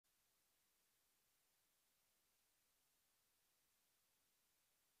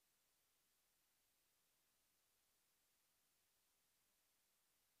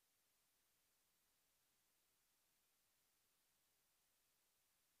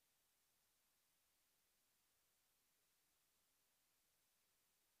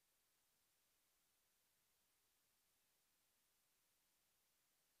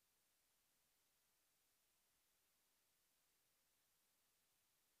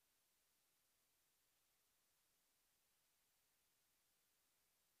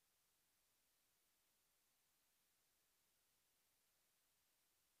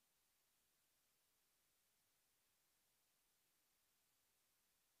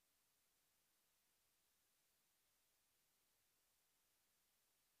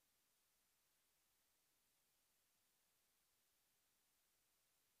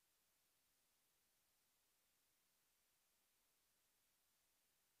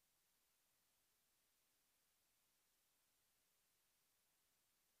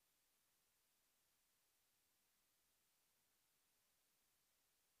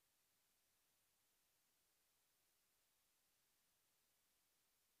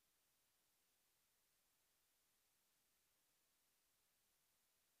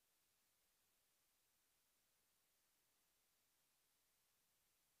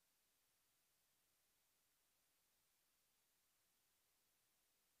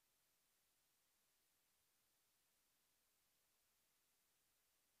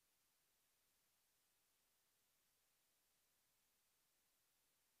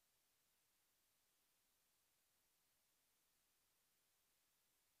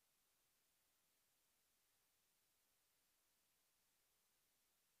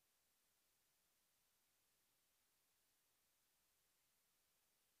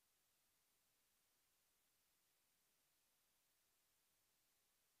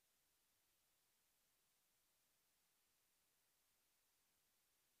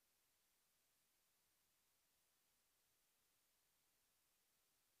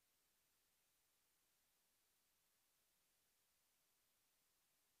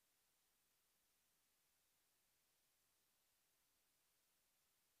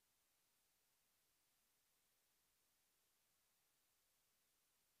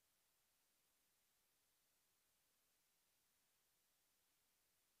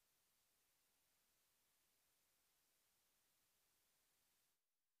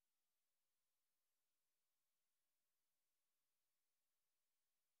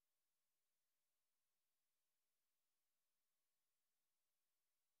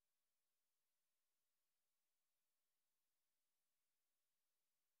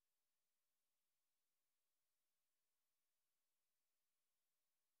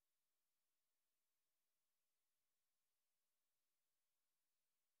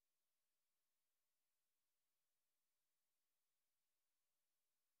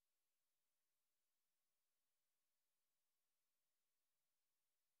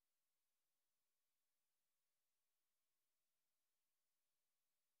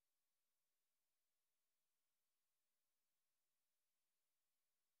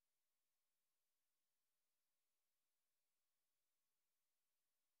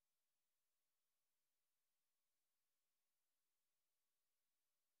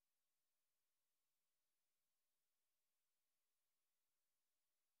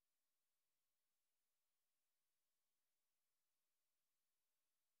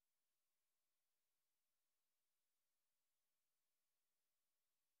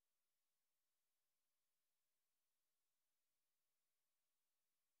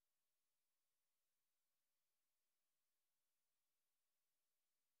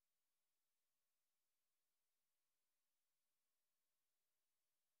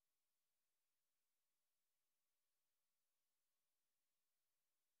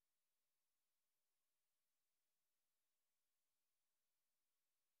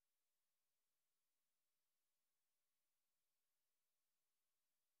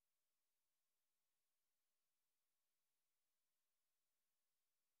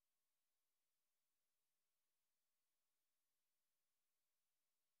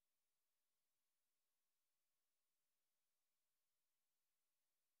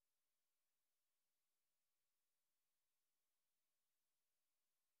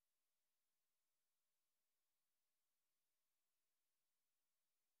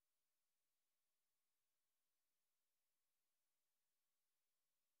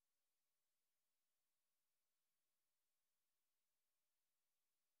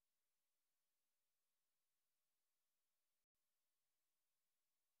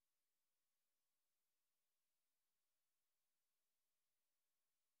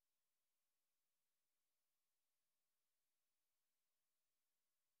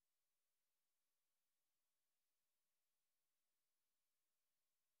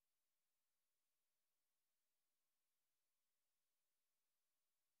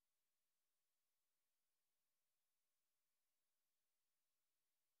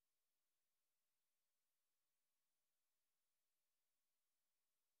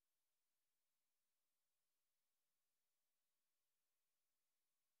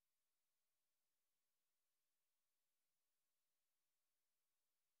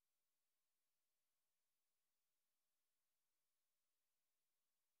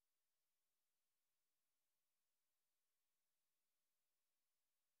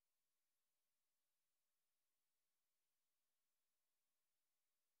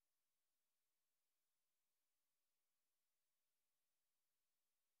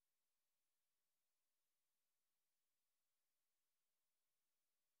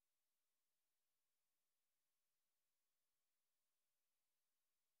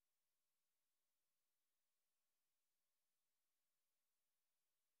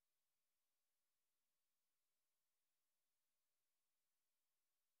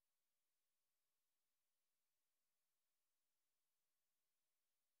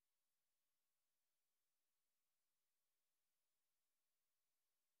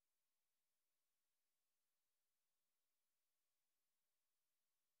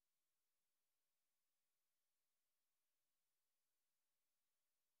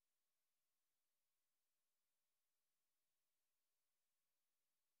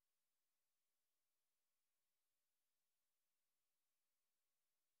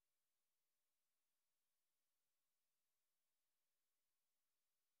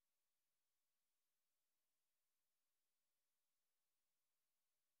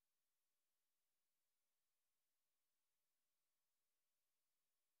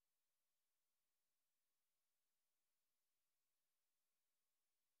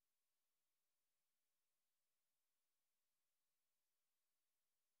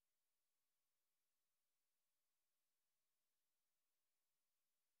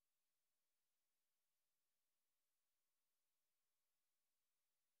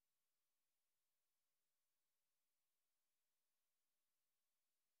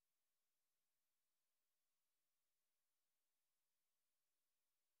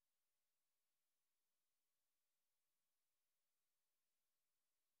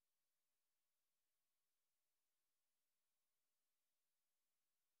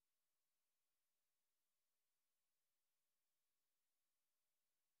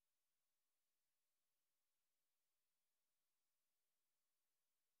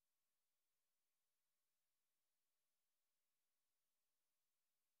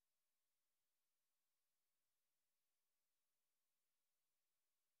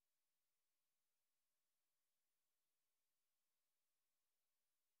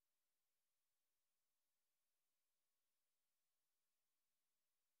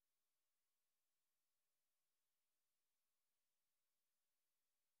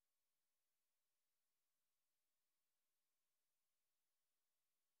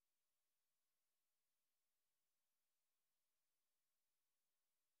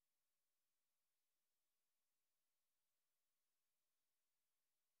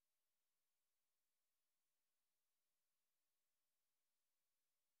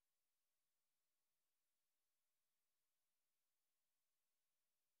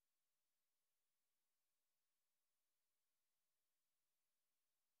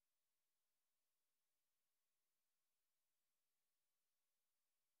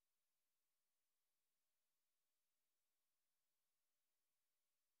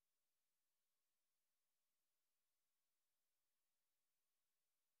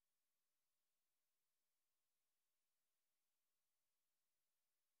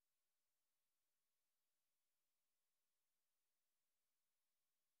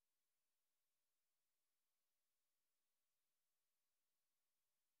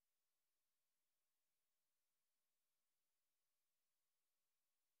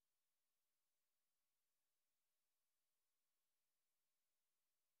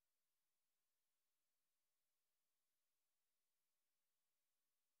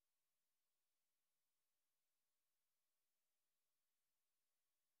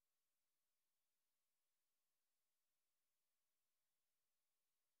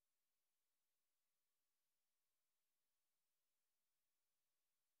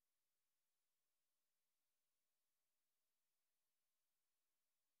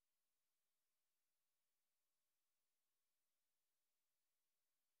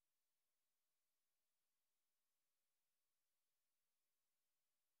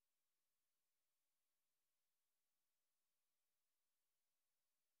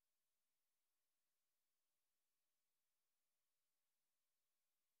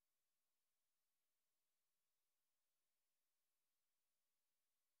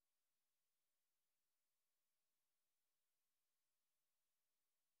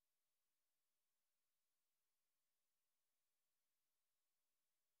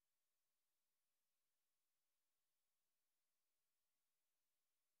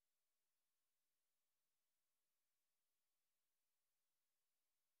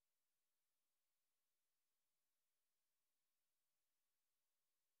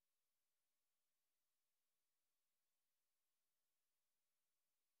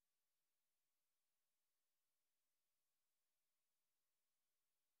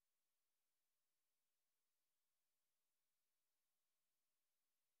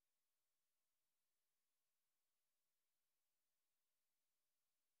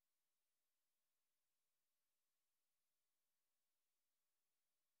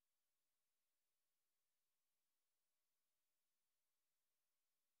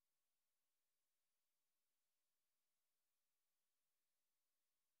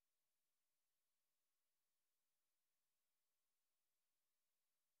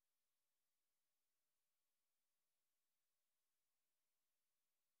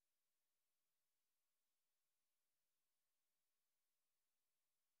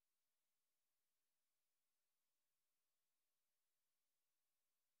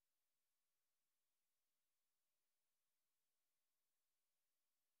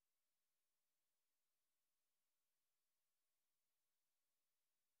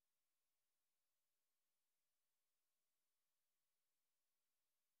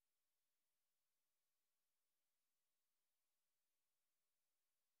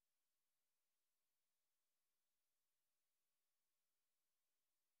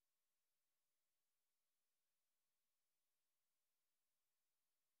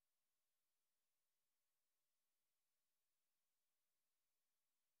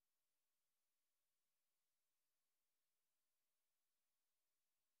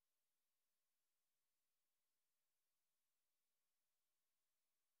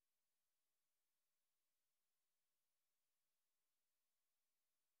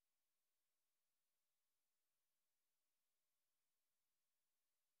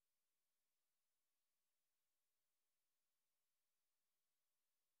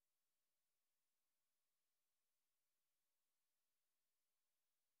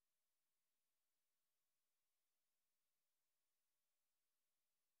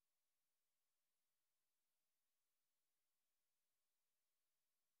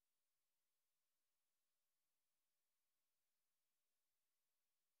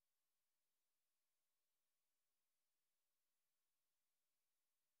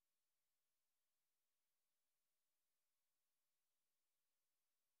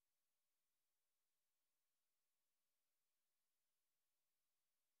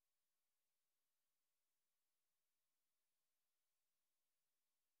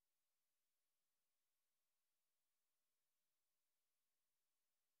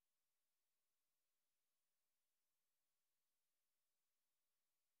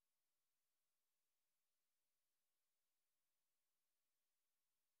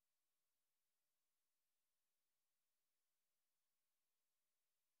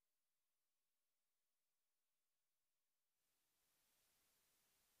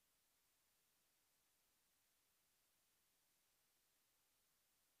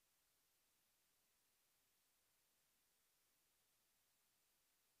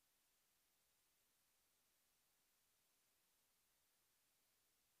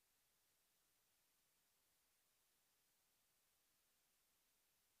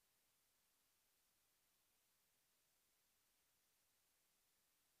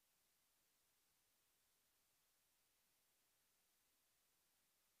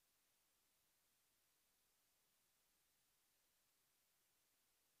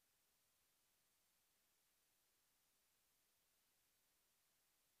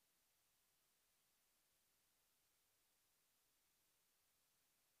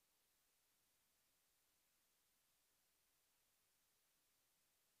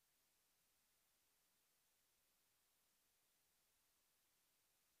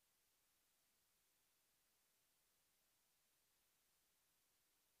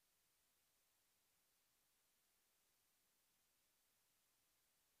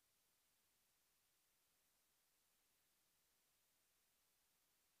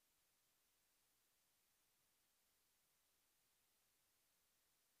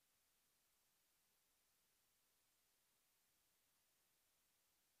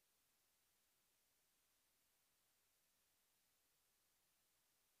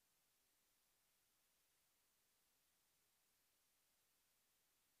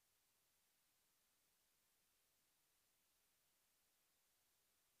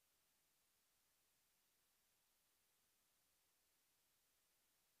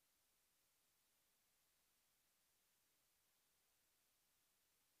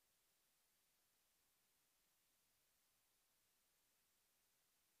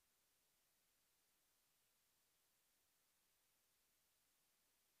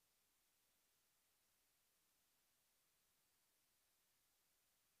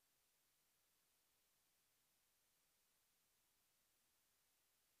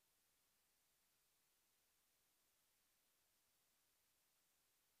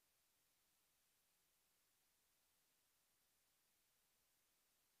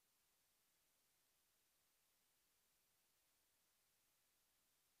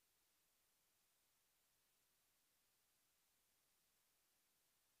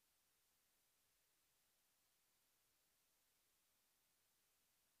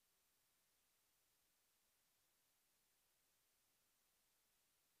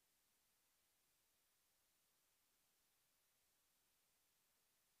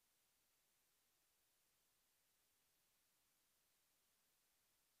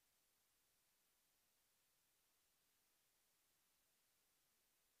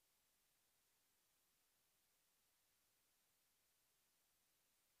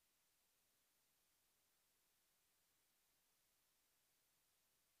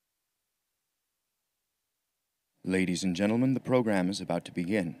Ladies and gentlemen, the program is about to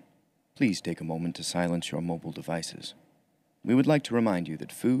begin. Please take a moment to silence your mobile devices. We would like to remind you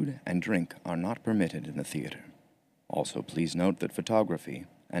that food and drink are not permitted in the theater. Also, please note that photography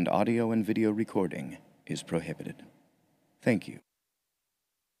and audio and video recording is prohibited. Thank you.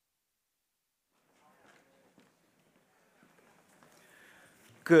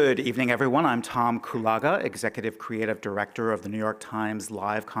 Good evening, everyone. I'm Tom Kulaga, Executive Creative Director of the New York Times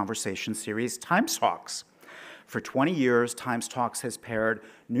live conversation series, TimesTalks. For 20 years, TimesTalks has paired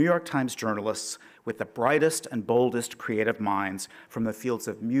New York Times journalists with the brightest and boldest creative minds from the fields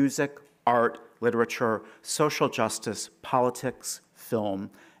of music, art, literature, social justice, politics, film,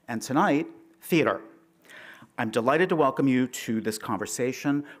 and tonight, theater. I'm delighted to welcome you to this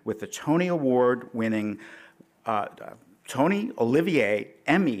conversation with the Tony Award-winning Tony, Olivier,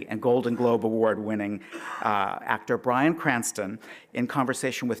 Emmy, and Golden Globe Award-winning actor Bryan Cranston in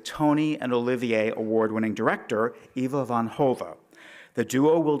conversation with Tony and Olivier Award-winning director Ivo van Hove. The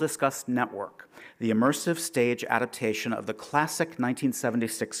duo will discuss Network, the immersive stage adaptation of the classic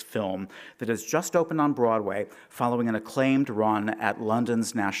 1976 film that has just opened on Broadway following an acclaimed run at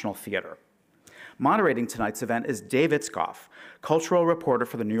London's National Theatre. Moderating tonight's event is Dave Itzkoff, cultural reporter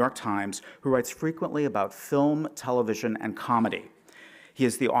for the New York Times, who writes frequently about film, television, and comedy. He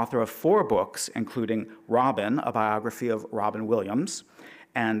is the author of 4 books, including Robin, a biography of Robin Williams,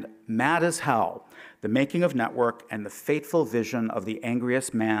 and Mad as Hell, The Making of Network and the Fateful Vision of the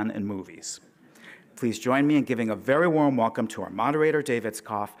Angriest Man in Movies. Please join me in giving a very warm welcome to our moderator, Dave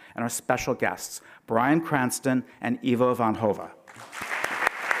Itzkoff, and our special guests, Bryan Cranston and Ivo van Hove.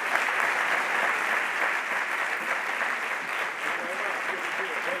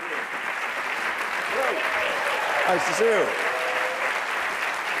 Nice to see you.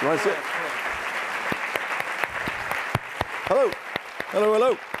 You want to sit? Hello. Hello,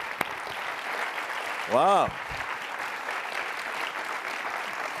 hello. Wow.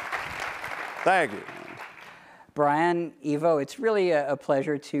 Thank you. Bryan, Ivo, it's really a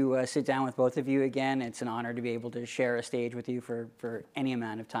pleasure to sit down with both of you again. It's an honor to be able to share a stage with you for any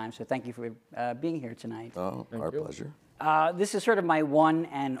amount of time. So thank you for being here tonight. Oh, our pleasure. This is sort of my one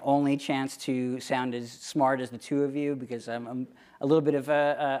and only chance to sound as smart as the two of you, because I'm a little bit of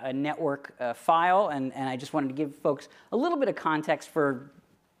a network file, and I just wanted to give folks a little bit of context for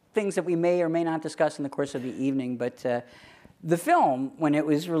things that we may or may not discuss in the course of the evening. But the film, when it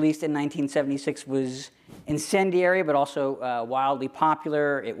was released in 1976, was incendiary, but also wildly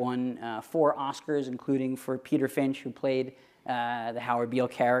popular. It won 4 Oscars, including for Peter Finch, who played the Howard Beale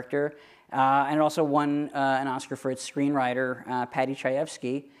character. And it also won an Oscar for its screenwriter, Paddy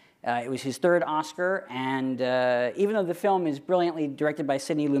Chayefsky. It was his 3rd Oscar, and even though the film is brilliantly directed by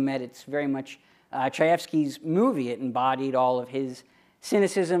Sidney Lumet, it's very much Chayefsky's movie. It embodied all of his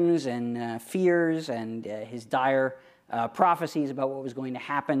cynicisms and fears and his dire prophecies about what was going to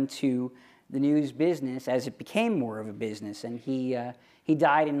happen to the news business as it became more of a business. And he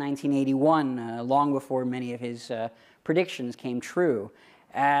died in 1981, long before many of his predictions came true.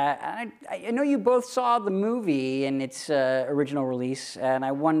 I know you both saw the movie in its original release, and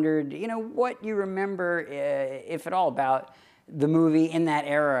I wondered, what you remember, if at all, about the movie in that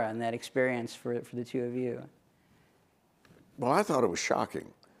era and that experience for the two of you. Well, I thought it was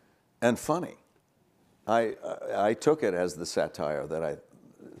shocking and funny. I took it as the satire that I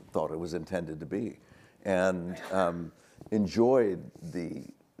thought it was intended to be, and enjoyed the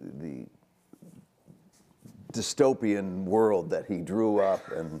dystopian world that he drew up,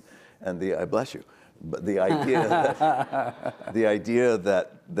 and the bless you, but the idea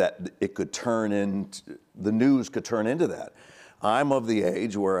that it could turn into, the news could turn into that. I'm of the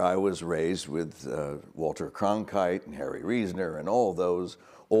age where I was raised with Walter Cronkite and Harry Reasoner and all those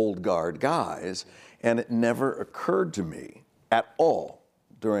old guard guys, and it never occurred to me at all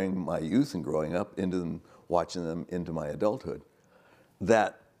during my youth and growing up, watching them into my adulthood,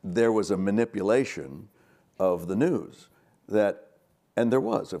 that there was a manipulation of the news, and there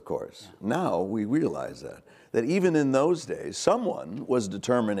was, of course. Yeah. Now we realize that even in those days, someone was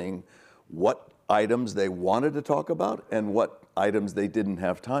determining what items they wanted to talk about and what items they didn't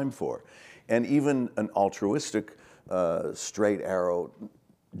have time for. And even an altruistic, straight arrow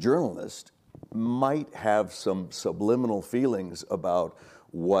journalist might have some subliminal feelings about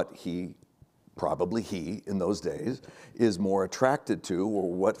what probably he, in those days, is more attracted to,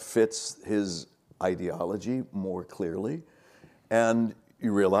 or what fits his ideology more clearly. And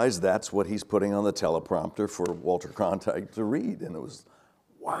you realize that's what he's putting on the teleprompter for Walter Cronkite to read. And it was,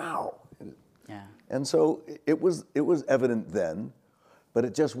 wow. Yeah. And so it was evident then, but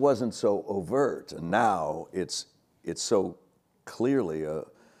it just wasn't so overt. And now it's so clearly a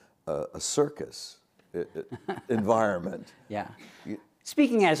circus. environment. Yeah.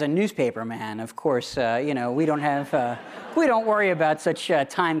 Speaking as a newspaper man, of course, you know, we don't worry about such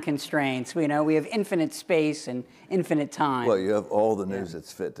time constraints. We know we have infinite space and infinite time. Well, you have all the news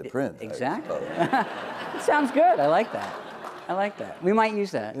that's fit to print. Exactly. It sounds good. I like that. I like that. We might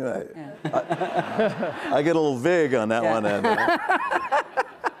use that. Right. Yeah. I get a little vague on that one.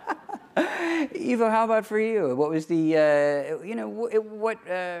 Ivo, how about for you? What was the, you know, what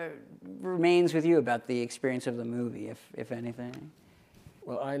remains with you about the experience of the movie, if anything?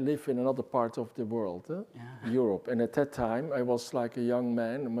 Well, I live in another part of the world, Europe. And at that time, I was like a young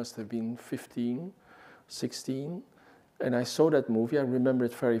man. I must have been 15, 16. And I saw that movie. I remember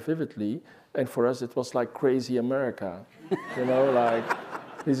it very vividly. And for us, it was like crazy America. You know, like,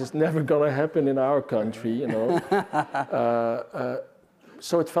 this is never going to happen in our country, you know.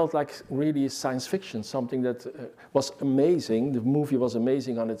 So it felt like really science fiction, something that was amazing. The movie was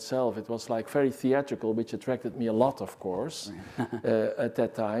amazing on itself. It was like very theatrical, which attracted me a lot, of course, at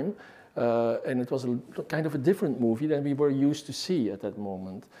that time. And it was a kind of a different movie than we were used to see at that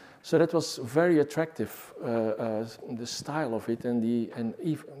moment. So that was very attractive, the style of it and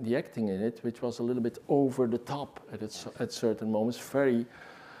even the acting in it, which was a little bit over the top at certain moments, very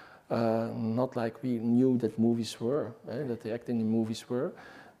not like we knew that movies were, that the acting in movies were.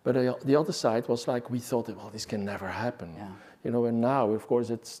 But the other side was like we thought, well, this can never happen. Yeah. You know, and now, of course,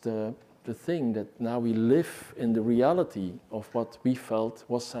 it's the thing that now we live in the reality of what we felt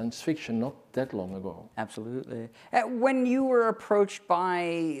was science fiction not that long ago. Absolutely. When you were approached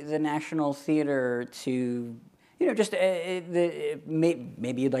by the National Theatre to, you know, just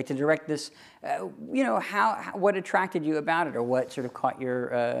maybe you'd like to direct this, you know, what attracted you about it, or what sort of caught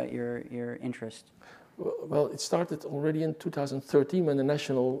your interest? Well, it started already in 2013 when the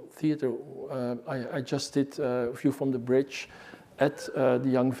National Theatre, I just did A View from the Bridge at the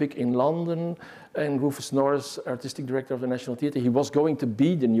Young Vic in London, and Rufus Norris, artistic director of the National Theatre, he was going to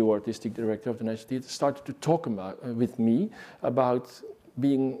be the new artistic director of the National Theatre, started to talk with me about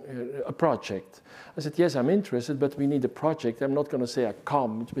being a project. I said, yes, I'm interested, but we need a project. I'm not going to say I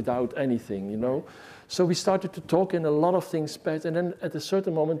come without anything, you know. So we started to talk, and a lot of things passed. And then at a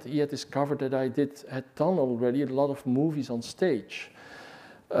certain moment, he had discovered that I had done already a lot of movies on stage.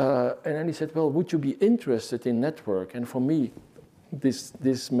 And then he said, well, would you be interested in network? And for me,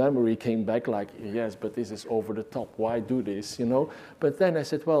 this memory came back like, yes, but this is over the top. Why do this, you know? But then I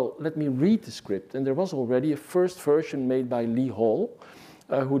said, well, let me read the script. And there was already a first version made by Lee Hall,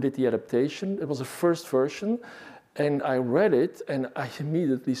 who did the adaptation. It was a first version. And I read it, and I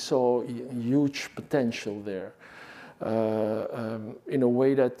immediately saw huge potential there, in a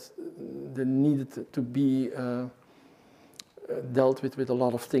way that needed to be dealt with a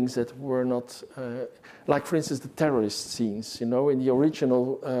lot of things that were not, like for instance the terrorist scenes. You know, in the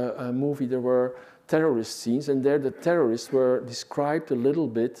original movie there were terrorist scenes, and there the terrorists were described a little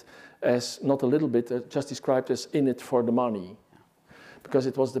bit as, not a little bit, just described as in it for the money. Because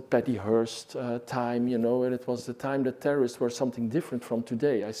it was the Paddy Hearst time, you know, and it was the time that terrorists were something different from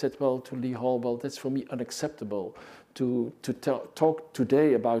today. I said, well, to Lee Hall, well, that's for me unacceptable to talk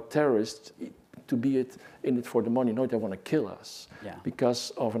today about terrorists, to be in it for the money. No, they want to kill us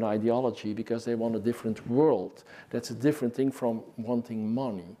because of an ideology, because they want a different world. That's a different thing from wanting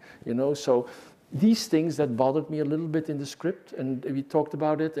money, you know. So these things that bothered me a little bit in the script, and we talked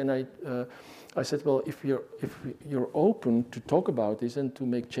about it, and I said, well, if you're open to talk about this and to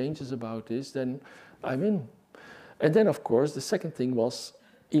make changes about this, then I'm in. And then, of course, the second thing was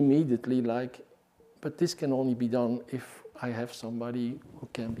immediately like, but this can only be done if I have somebody who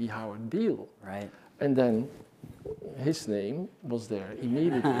can be Howard Beale. Right. And then his name was there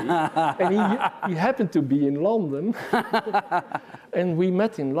immediately. And he happened to be in London. And we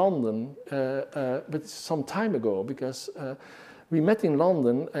met in London, but some time ago, because we met in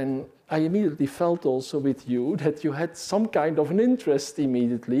London, and I immediately felt also with you that you had some kind of an interest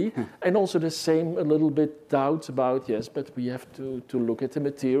immediately, and also the same a little bit doubts about, yes, but we have to look at the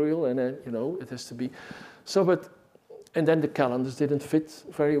material, and you know, it has to be. So, and then the calendars didn't fit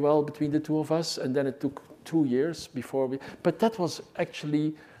very well between the two of us, and then it took 2 years before we, but that was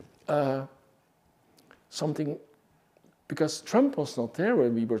actually something, because Trump was not there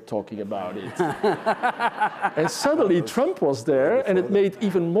when we were talking about it. And suddenly Trump was there, and it made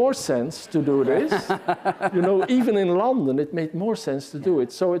even more sense to do this. You know, even in London, it made more sense to do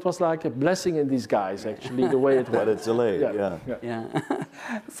it. So it was like a blessing in disguise, actually, the way it went. But it's delayed, yeah.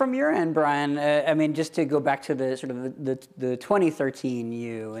 From your end, Bryan, I mean, just to go back to the sort of the 2013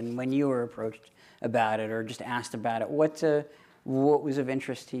 you, and when you were approached about it or just asked about it, what was of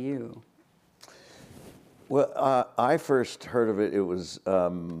interest to you? Well, I first heard of it, it was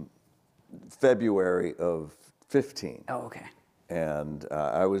February of 15. Oh, okay. And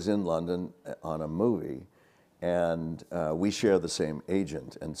I was in London on a movie, and we share the same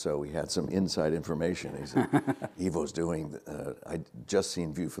agent, and so we had some inside information. He said, Ivo's doing, I'd just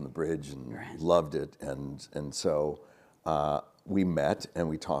seen View from the Bridge and loved it, and so we met and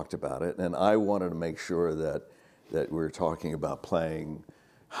we talked about it, and I wanted to make sure that we were talking about playing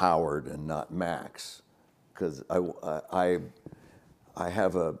Howard and not Max, because I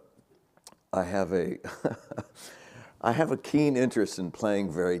have a I have a keen interest in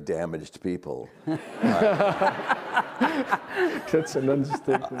playing very damaged people. That's an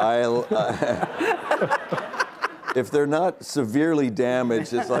understatement. If they're not severely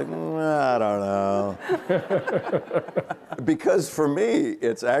damaged, it's like, I don't know. Because for me,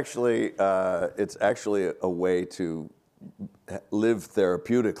 it's actually a way to live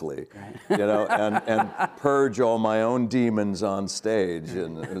therapeutically, you know, and purge all my own demons on stage,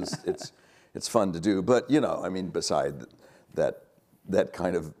 and it's fun to do. But you know, I mean, beside that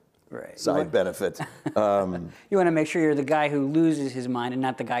kind of side benefit, you want to make sure you're the guy who loses his mind and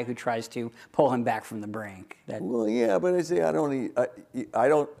not the guy who tries to pull him back from the brink. Well, yeah, but I say I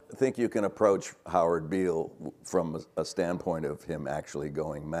don't think you can approach Howard Beale from a standpoint of him actually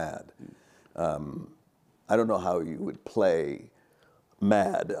going mad. I don't know how you would play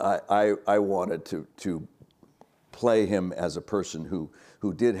mad. I wanted to play him as a person who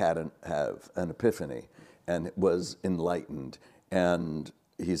did have an epiphany and was enlightened, and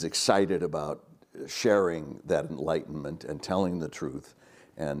he's excited about sharing that enlightenment and telling the truth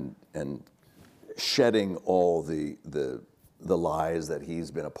and shedding all the lies that he's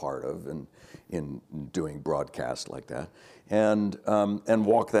been a part of in doing broadcasts like that, and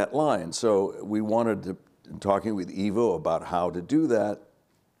walk that line. So we wanted to, talking with Ivo about how to do that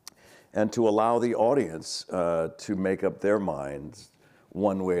and to allow the audience to make up their minds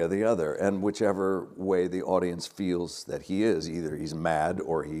one way or the other, and whichever way the audience feels that he is, either he's mad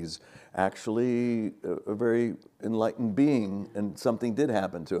or he's actually a very enlightened being and something did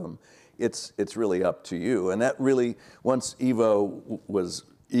happen to him. It's really up to you. And that really, once Ivo was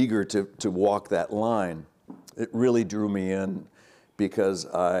eager to walk that line, it really drew me in, because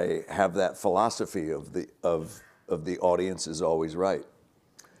I have that philosophy of the audience is always right.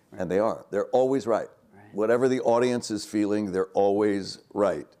 And they are. They're always right. Whatever the audience is feeling, they're always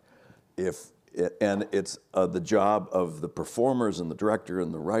right. And it's the job of the performers and the director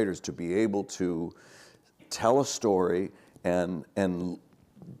and the writers to be able to tell a story and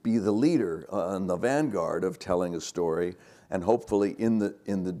be the leader on the vanguard of telling a story, and hopefully in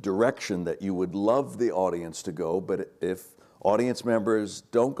the direction that you would love the audience to go. But if audience members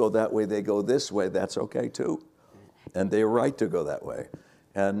don't go that way, they go this way, that's okay too. And they're right to go that way.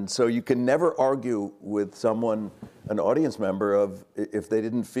 And so you can never argue with someone, an audience member, of if they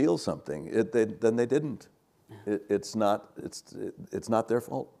didn't feel something, then they didn't. It's not their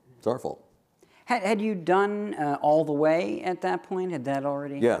fault. It's our fault. Had you done All the Way at that point? Had that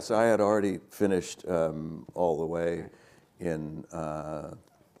already? Yes, I had already finished All the Way in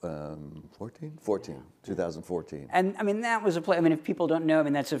 2014. And I mean, that was a play. I mean, if people don't know, I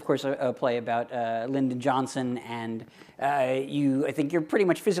mean, that's of course a play about Lyndon Johnson, and I think you're pretty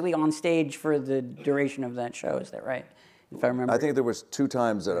much physically on stage for the duration of that show. Is that right? If I remember. I think there was 2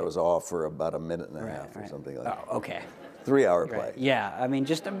 times that I was off for about a minute and a half or something like that. Oh, okay. 3-hour play. Yeah, I mean,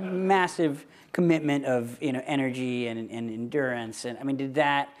 just a massive commitment of energy and endurance, and I mean, did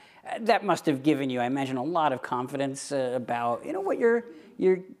that must have given you, I imagine, a lot of confidence about what you're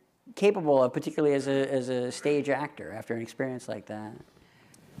capable of, particularly as a stage actor after an experience like that.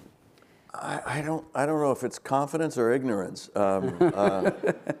 I don't know if it's confidence or ignorance,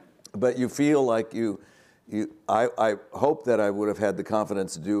 but you feel like I hope that I would have had the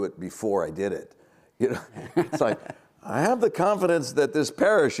confidence to do it before I did it. It's like, I have the confidence that this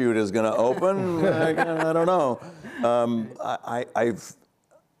parachute is going to open. I don't know. I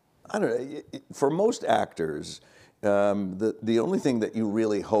don't know. For most actors, the only thing that you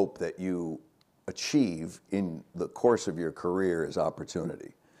really hope that you achieve in the course of your career is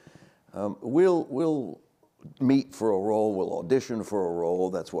opportunity. We'll meet for a role, we'll audition for a role,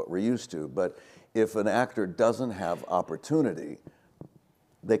 that's what we're used to. But if an actor doesn't have opportunity,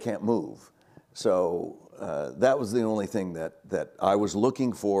 they can't move. So that was the only thing that I was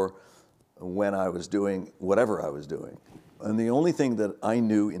looking for when I was doing whatever I was doing. And the only thing that I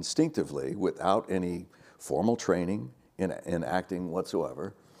knew instinctively, without any formal training in acting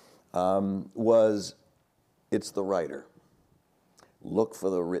whatsoever, was it's the writer. Look for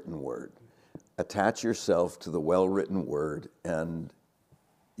the written word. Attach yourself to the well-written word, and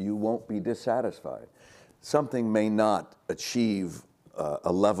you won't be dissatisfied. Something may not achieve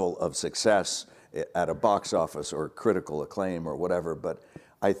a level of success at a box office or critical acclaim or whatever, but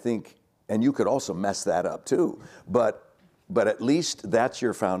I think, and you could also mess that up too, but at least that's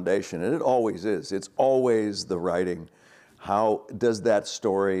your foundation, and it always is. It's always the writing. How does that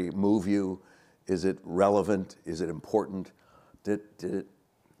story move you? Is it relevant? Is it important? Did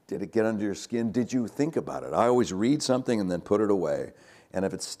it get under your skin? Did you think about it? I always read something and then put it away. And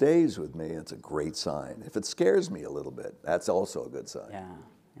if it stays with me, it's a great sign. If it scares me a little bit, that's also a good sign. Yeah,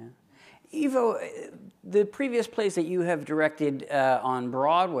 yeah. Ivo, the previous plays that you have directed on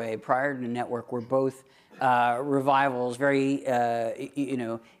Broadway prior to the network were both revivals, very,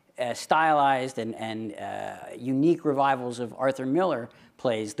 stylized and unique revivals of Arthur Miller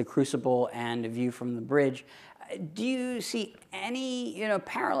plays, The Crucible and A View from the Bridge. Do you see any,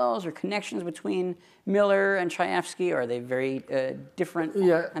 parallels or connections between Miller and Chayefsky? Are they very different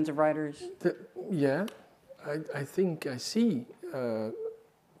kinds of writers? I think I see.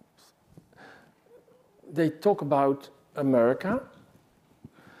 They talk about America,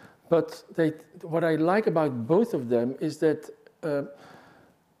 but what I like about both of them is that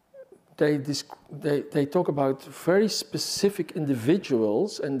they talk about very specific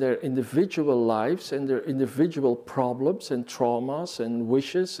individuals and their individual lives and their individual problems and traumas and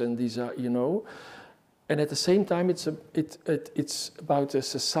wishes, and these are, and at the same time it's about a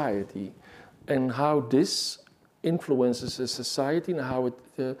society and how this influences a society and how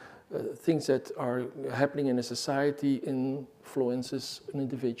things that are happening in a society influences an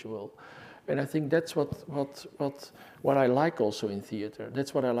individual. And I think that's what I like also in theater.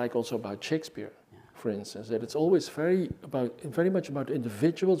 That's what I like also about Shakespeare, for instance. That it's always very much about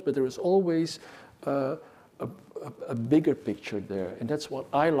individuals, but there is always a bigger picture there, and that's what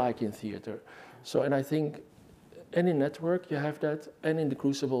I like in theater. So, and I think any network you have that, and in The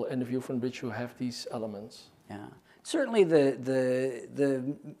Crucible and The View from the Bridge you have these elements. Yeah. Certainly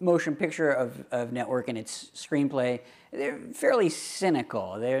the motion picture of Network and its screenplay, they're fairly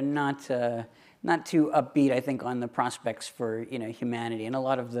cynical. They're not too upbeat, I think, on the prospects for humanity. And a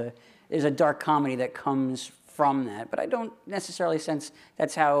lot of there's a dark comedy that comes from that. But I don't necessarily sense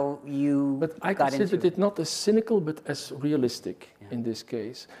that's how you got into it. But I considered it not as cynical, but as realistic in this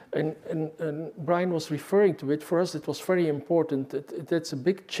case. And Bryan was referring to it. For us, it was very important. That's a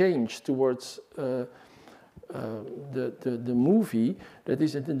big change towards the movie. That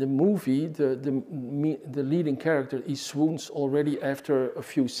is, that in the movie, the leading character, he swoons already after a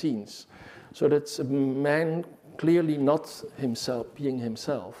few scenes. So that's a man clearly not himself, being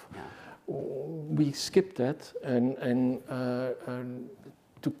himself. Yeah. We skipped that, and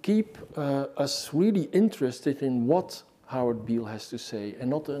to keep us really interested in what Howard Beale has to say, and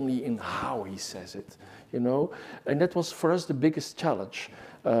not only in how he says it, And that was for us the biggest challenge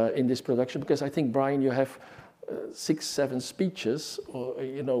in this production, because I think, Bryan, you have 6, 7 speeches,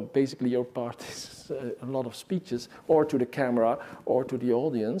 or basically your part is a lot of speeches, or to the camera, or to the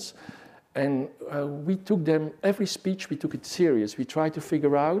audience. And we took them, every speech, we took it serious. We tried to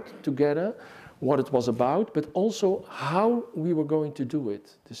figure out together what it was about, but also how we were going to do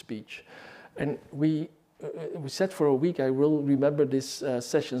it, the speech. And we said for a week, I will remember these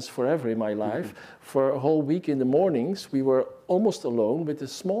sessions forever in my life. For a whole week in the mornings, we were almost alone with a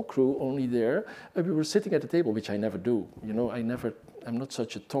small crew only there. And we were sitting at the table, which I never do. I'm not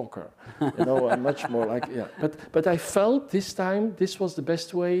such a talker. I'm much more like, But I felt this time, this was the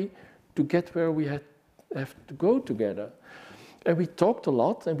best way to get where we have to go together. And we talked a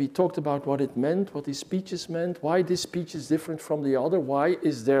lot, and we talked about what it meant, what these speeches meant, why this speech is different from the other, why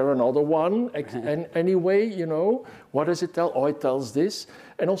is there another one, and anyway, what does it tell? Oh, it tells this,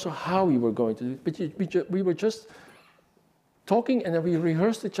 and also how we were going to do it. But we were just talking, and then we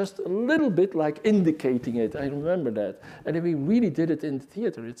rehearsed it just a little bit, like indicating it. I remember that. And then we really did it in the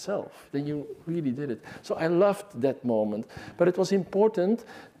theater itself. Then you really did it. So I loved that moment. But it was important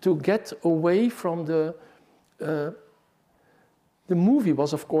to get away from the movie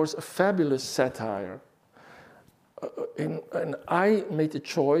was, of course, a fabulous satire. And I made the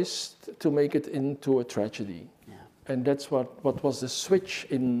choice to make it into a tragedy. Yeah. And that's what was the switch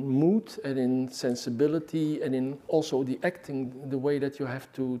in mood and in sensibility and in also the acting, the way that you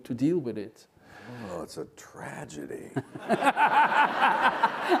have to deal with it. Oh, it's a tragedy.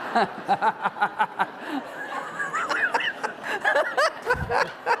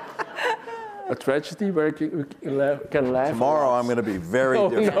 A tragedy where you can laugh. Tomorrow I'm going to be very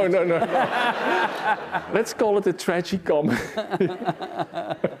different. No. Let's call it a tragicomedy.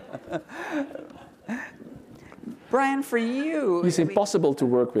 Bryan, for you... He's impossible to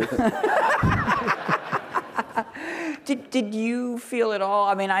work with. Did you feel at all?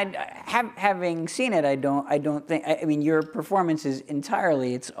 I mean, having seen it, I don't think. I mean, your performance is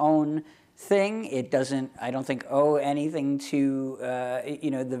entirely its own thing. It doesn't, I don't think, owe anything to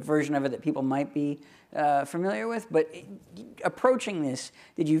the version of it that people might be familiar with. But approaching this,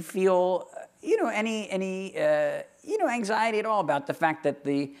 did you feel any anxiety at all about the fact that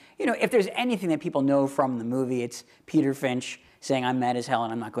if there's anything that people know from the movie, it's Peter Finch saying, "I'm mad as hell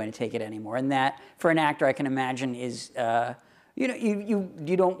and I'm not going to take it anymore." And that, for an actor, I can imagine is,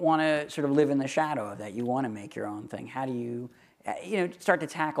 you don't want to sort of live in the shadow of that. You want to make your own thing. How do you, start to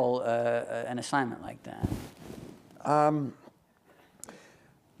tackle an assignment like that?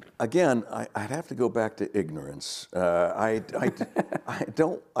 Again, I'd have to go back to ignorance. I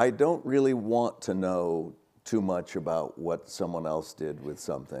don't really want to know too much about what someone else did with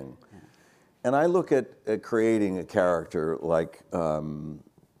something. Yeah. And I look at creating a character like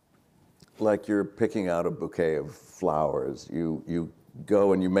you're picking out a bouquet of flowers. You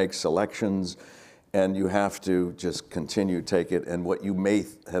go and you make selections, and you have to just continue take it. And what you may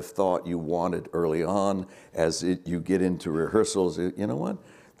have thought you wanted early on, as you get into rehearsals, you know what?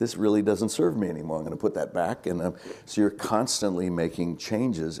 This really doesn't serve me anymore. I'm going to put that back. And so you're constantly making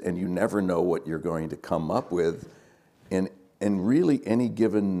changes, and you never know what you're going to come up with in really any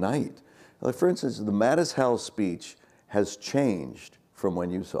given night. Like, for instance, the Mad as Hell speech has changed from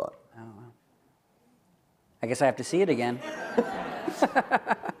when you saw it. Oh, wow. I guess I have to see it again.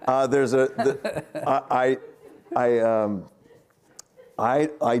 I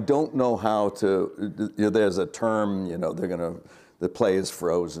don't know how to. There's a term. The play is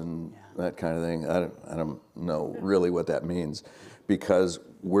frozen. Yeah. That kind of thing. I don't know really what that means, because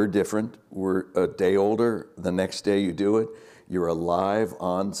we're different. We're a day older. The next day you do it, you're alive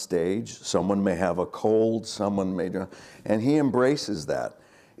on stage. Someone may have a cold. Someone may, and he embraces that.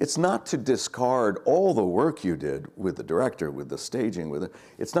 It's not to discard all the work you did with the director, with the staging, with it.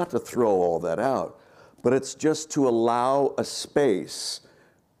 It's not to throw all that out, but it's just to allow a space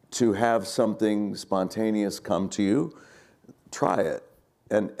to have something spontaneous come to you. Try it,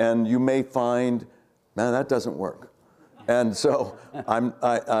 and you may find, man, that doesn't work, and so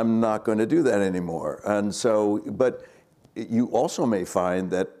I'm not going to do that anymore. And so, but you also may find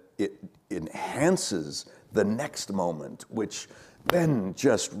that it enhances the next moment, which then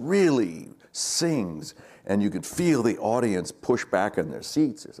just really sings, and you could feel the audience push back in their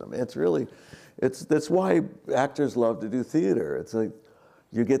seats or something. That's why actors love to do theater. It's like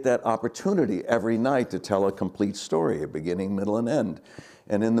you get that opportunity every night to tell a complete story, a beginning, middle, and end.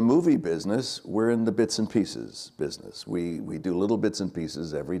 And in the movie business, we're in the bits and pieces business. We do little bits and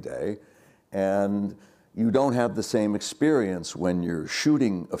pieces every day, and you don't have the same experience when you're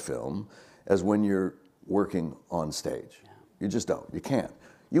shooting a film as when you're working on stage. Yeah. You just don't. You can't.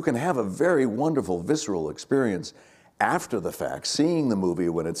 You can have a very wonderful, visceral experience after the fact, seeing the movie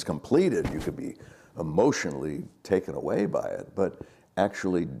when it's completed. You could be emotionally taken away by it, but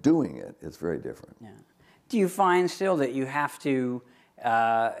actually doing it is very different. Yeah. Do you find still that you have to,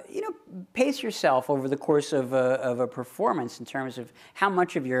 pace yourself over the course of a performance in terms of how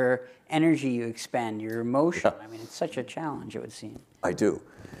much of your energy you expend, your emotion? Yeah. I mean, it's such a challenge, it would seem. I do.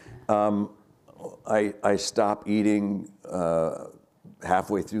 I stop eating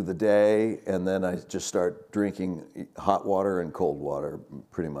halfway through the day, and then I just start drinking hot water and cold water,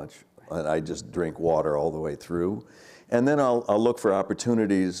 pretty much. And I just drink water all the way through. And then I'll look for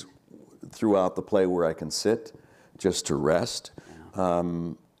opportunities throughout the play where I can sit just to rest.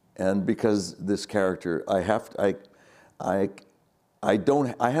 And because this character, I have an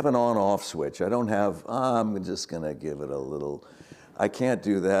on-off switch. I don't have, I'm just gonna give it a little. I can't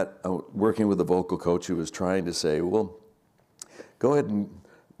do that. Working with a vocal coach who was trying to say, well, go ahead and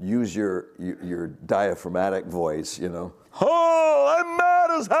use your diaphragmatic voice, Oh, I'm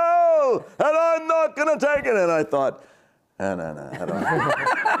mad as hell, and I'm not gonna take it. And I thought, no, I don't.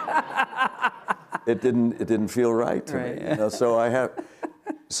 It didn't feel right to me. Yeah.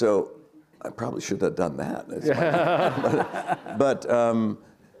 So I probably should have done that. But I'm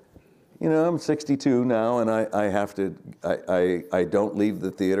 62 now, and I don't leave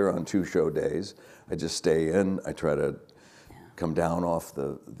the theater on 2 show days. I just stay in. I try to come down off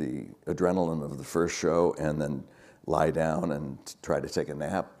the adrenaline of the first show, and then lie down and try to take a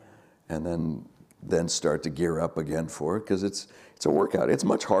nap, and then start to gear up again for it, because it's a workout. It's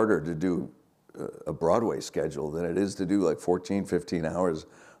much harder to do a Broadway schedule than it is to do like 14, 15 hours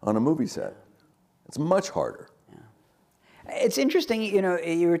on a movie set. It's much harder. Yeah. It's interesting,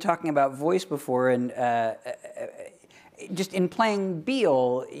 you were talking about voice before, and just in playing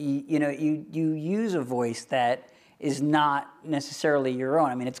Beale, you use a voice that is not necessarily your own.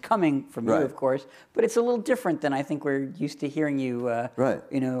 I mean, it's coming from you, of course, but it's a little different than I think we're used to hearing you.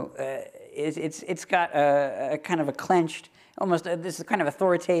 You know, it's got a kind of a clenched, almost this kind of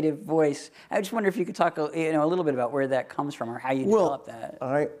authoritative voice. I just wonder if you could talk, you know, a little bit about where that comes from or how you developed that.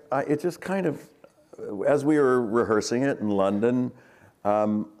 It just kind of, as we were rehearsing it in London,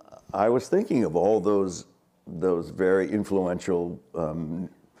 I was thinking of all those very influential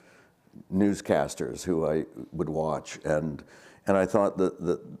newscasters who I would watch, and I thought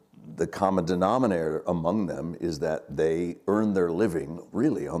that the common denominator among them is that they earn their living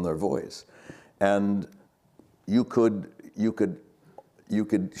really on their voice, and you could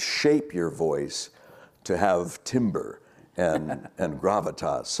shape your voice to have timbre and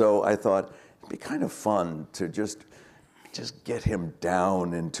gravitas. So I thought it'd be kind of fun to just get him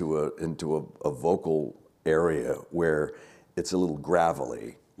down into a vocal area where it's a little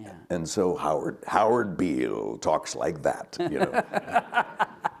gravelly. Yeah. And so Howard Beale talks like that, you know.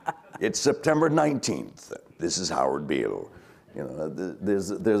 It's September 19th. This is Howard Beale. You know, there's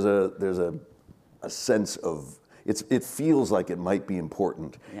a sense of it feels like it might be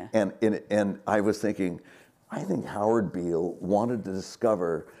important. Yeah. And I was thinking, I think Howard Beale wanted to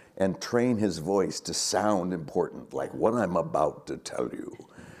discover and train his voice to sound important, like what I'm about to tell you.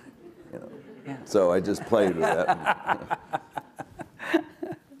 You know. Yeah. So I just played with that.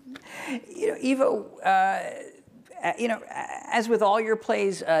 You know, Ivo, you know, as with all your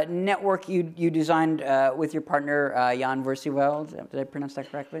plays, Network you designed with your partner Jan Versiveld. Did I pronounce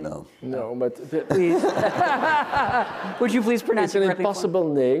that correctly? No, but please. Would you please pronounce it correctly? It's an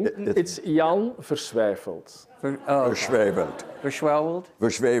impossible name. It's Jan Verzwijfeld. Verzwijfeld. Verzwijfeld?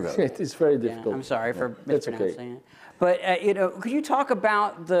 Verzwijfeld. It is very difficult. Yeah, I'm sorry for mispronouncing it. But you know, could you talk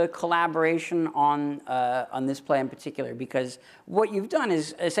about the collaboration on this play in particular? Because what you've done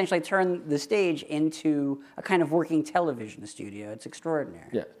is essentially turn the stage into a kind of working television studio. It's extraordinary.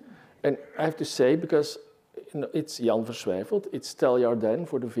 Yeah, and I have to say, because you know, it's Jan Verzwijfeld, it's Tel Jardin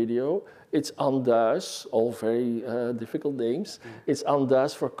for the video, it's Anduis, all very difficult names. It's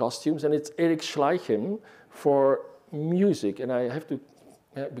Anduis for costumes, and it's Erik Schleichem for music. And I have to.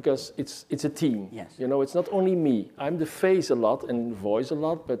 Because it's a team. Yes. You know, it's not only me. I'm the face a lot and voice a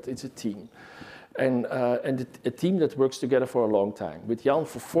lot, but it's a team. And a team that works together for a long time. With Jan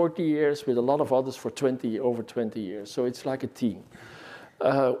for 40 years, with a lot of others for over 20 years. So it's like a team.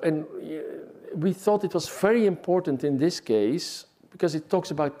 And we thought it was very important in this case, because it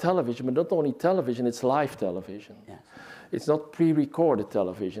talks about television, but not only television, it's live television. Yes. It's not pre-recorded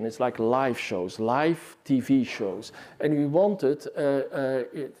television. It's like live shows, live TV shows. And we wanted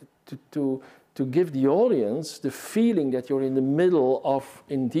to give the audience the feeling that you're in the middle of,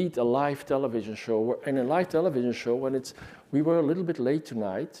 indeed, a live television show. And a live television show, when we were a little bit late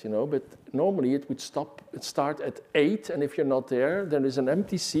tonight, you know, but normally it would start at 8, and if you're not there, then there's an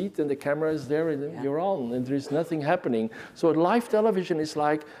empty seat, and the camera is there, and you're on, and there is nothing happening. So live television is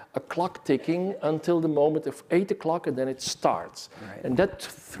like a clock ticking until the moment of 8 o'clock, and then it starts. Right. And that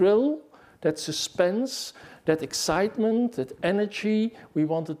thrill, that suspense, that excitement, that energy, we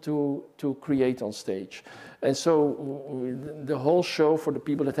wanted to create on stage. And so the whole show, for the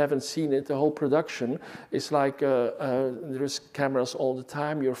people that haven't seen it, the whole production is like there's cameras all the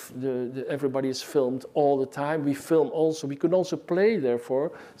time. Everybody is filmed all the time. We film also. We could also play,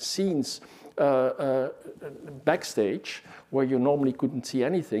 therefore, scenes backstage where you normally couldn't see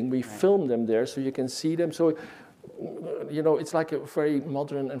anything. We film them there so you can see them. So, you know, it's like a very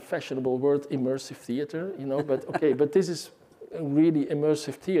modern and fashionable word, immersive theater, you know, but okay, but this is really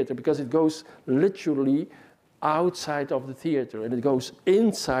immersive theater because it goes literally outside of the theater and it goes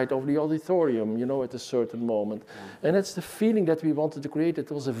inside of the auditorium, you know, at a certain moment. And that's the feeling that we wanted to create. It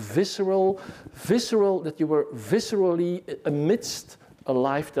was a visceral, that you were viscerally amidst a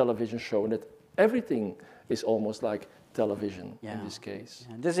live television show, and that everything is almost like television in this case.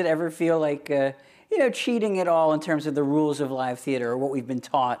 Yeah. Does it ever feel like, you know, cheating at all in terms of the rules of live theater or what we've been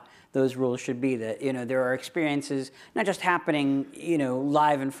taught those rules should be, that, you know, there are experiences not just happening, you know,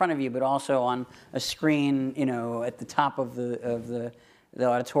 live in front of you, but also on a screen, you know, at the top of the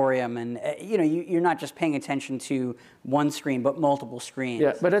auditorium, and you know, you're not just paying attention to one screen, but multiple screens.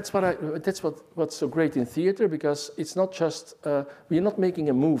 Yeah, but that's what's so great in theater, because it's not just we're not making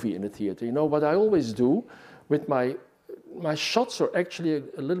a movie in the theater. You know what I always do with my shots are actually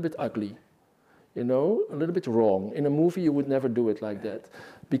a little bit ugly. You know, a little bit wrong. In a movie, you would never do it like that.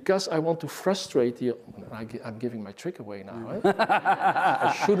 Because I want to frustrate the... I'm giving my trick away now.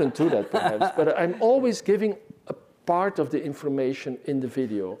 I shouldn't do that, perhaps. But I'm always giving a part of the information in the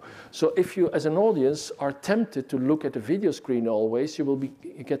video. So if you, as an audience, are tempted to look at the video screen always, you will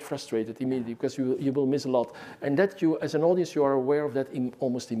get frustrated immediately because you will miss a lot. And that you, as an audience, you are aware of that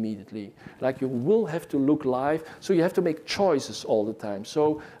almost immediately. Like you will have to look live, so you have to make choices all the time.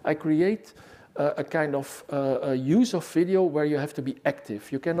 So I create a kind of a use of video where you have to be active.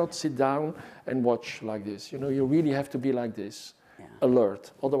 You cannot sit down and watch like this. You know, you really have to be like this,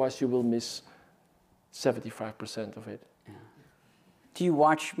 alert. Otherwise, you will miss 75% of it. Yeah. Do you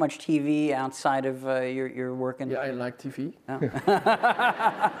watch much TV outside of your work? Yeah, I like TV. Oh.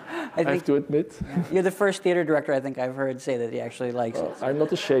 I have to admit. Yeah. You're the first theater director I think I've heard say that he actually likes it. I'm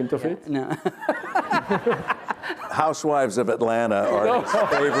not ashamed of it. No. Housewives of Atlanta are his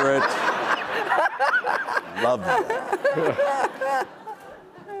favorite. Love that.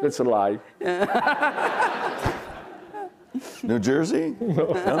 That's a lie. New Jersey?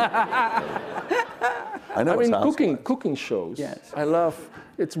 No. I know. I mean, cooking shows. Yes. I love.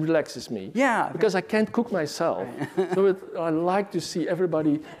 It relaxes me. Yeah. Because I can't cook myself, so I like to see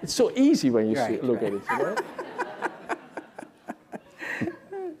everybody. It's so easy when you look at it. You know?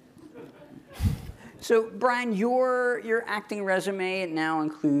 So, Bryan, your acting resume now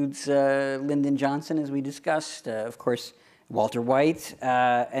includes Lyndon Johnson, as we discussed, of course, Walter White,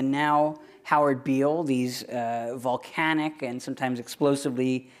 and now Howard Beale, these volcanic and sometimes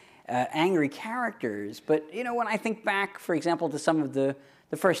explosively angry characters. But, you know, when I think back, for example, to some of the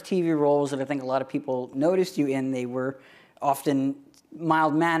first TV roles that I think a lot of people noticed you in, they were often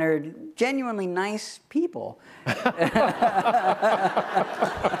mild-mannered, genuinely nice people.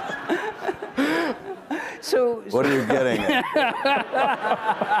 So, what are you getting at?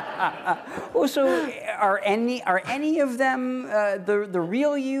 Well, so are any of them the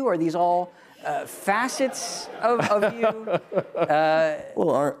real you? Are these all facets of you?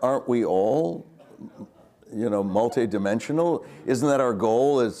 Well, aren't we all, you know, multidimensional? Isn't that our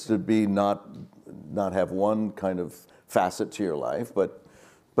goal? Is to be not have one kind of facet to your life, but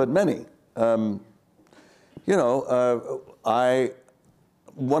many. You know,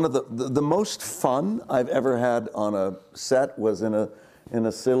 one of the most fun I've ever had on a set was in a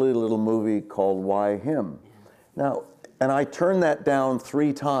silly little movie called Why Him? Now, and I turned that down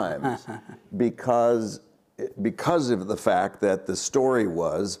 3 times because of the fact that the story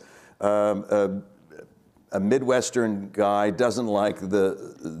was a Midwestern guy doesn't like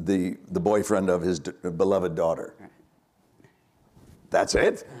the boyfriend of his beloved daughter. That's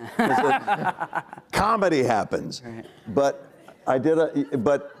it. Comedy happens, but. I did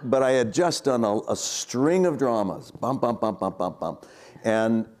but I had just done a string of dramas, bump, bump, bump, bump, bump, bump,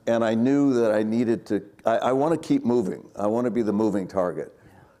 and I knew that I needed to. I want to keep moving. I want to be the moving target.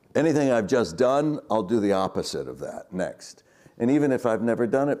 Anything I've just done, I'll do the opposite of that next. And even if I've never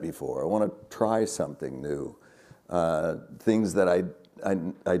done it before, I want to try something new, things that I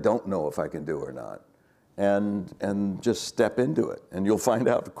don't know if I can do or not. And just step into it, and you'll find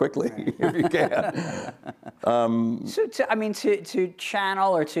out quickly if you can. So, to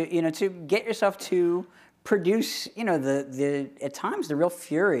channel or to get yourself to produce, the at times the real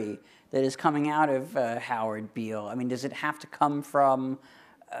fury that is coming out of Howard Beale. I mean, does it have to come from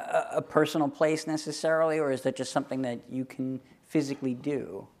a personal place necessarily, or is that just something that you can physically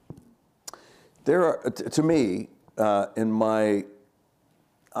do? There are, to me, in my,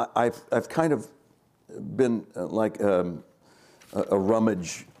 I've kind of been like a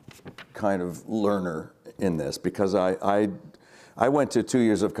rummage kind of learner in this, because I went to 2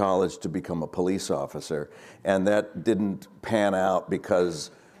 years of college to become a police officer, and that didn't pan out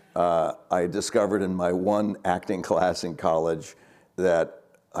because I discovered in my one acting class in college that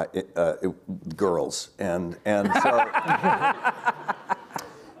girls, and so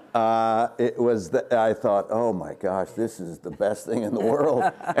it was that I thought, oh my gosh, this is the best thing in the world.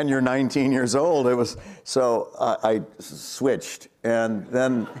 And you're 19 years old. It was so I switched, and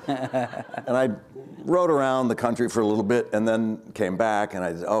then I rode around the country for a little bit, and then came back, and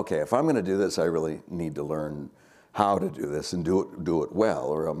I said, okay, if I'm going to do this, I really need to learn how to do this and do it well,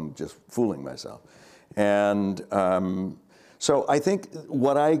 or I'm just fooling myself. And so I think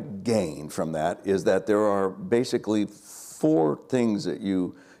what I gained from that is that there are basically 4 things that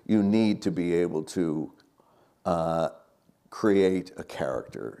you need to be able to create a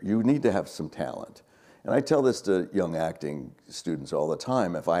character. You need to have some talent. And I tell this to young acting students all the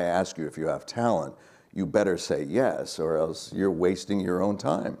time. If I ask you if you have talent, you better say yes, or else you're wasting your own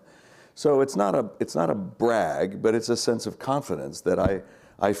time. So it's not a brag, but it's a sense of confidence that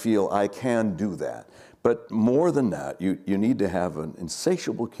I feel I can do that. But more than that, you need to have an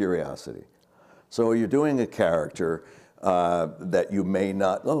insatiable curiosity. So you're doing a character, that you may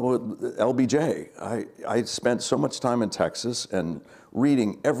not. Oh, LBJ. I spent so much time in Texas and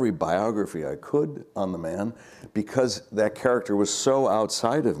reading every biography I could on the man because that character was so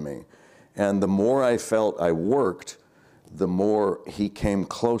outside of me. And the more I felt I worked, the more he came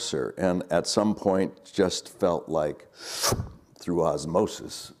closer. And at some point just felt like through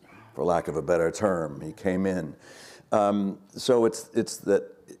osmosis, for lack of a better term, he came in. So it's the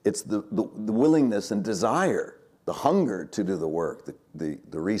willingness and desire, the hunger to do the work, the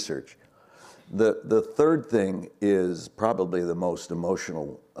research. The third thing is probably the most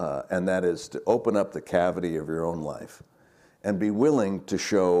emotional, and that is to open up the cavity of your own life and be willing to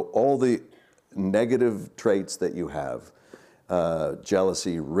show all the negative traits that you have,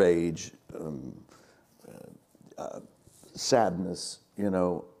 jealousy, rage, sadness,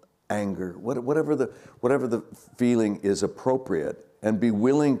 anger, whatever the feeling is appropriate, and be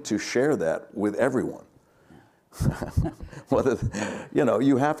willing to share that with everyone.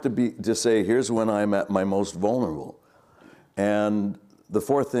 You have to say, here's when I'm at my most vulnerable. And the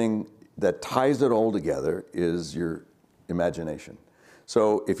fourth thing that ties it all together is your imagination.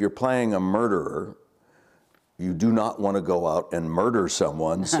 So if you're playing a murderer, you do not want to go out and murder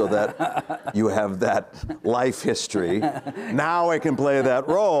someone so that you have that life history. Now I can play that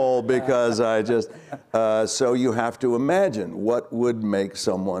role because so you have to imagine what would make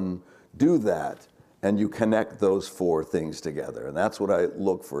someone do that. And you connect those four things together. And that's what I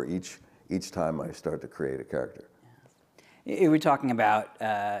look for each time I start to create a character. You were talking about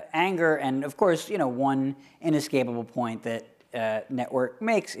anger, and of course, one inescapable point that Network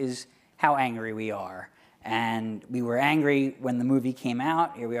makes is how angry we are. And we were angry when the movie came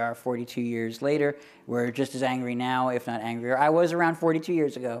out. Here we are 42 years later. We're just as angry now, if not angrier. I was around 42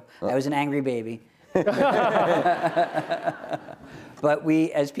 years ago. I was an angry baby. But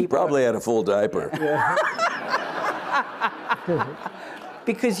we, as people... Probably had a full diaper.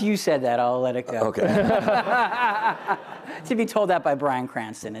 Because you said that, I'll let it go. Okay. To be told that by Bryan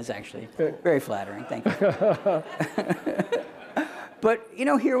Cranston is actually very flattering. Thank you. But,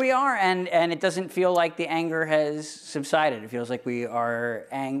 here we are, and it doesn't feel like the anger has subsided. It feels like we are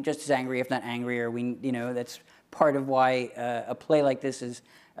just as angry, if not angrier. That's part of why a play like this is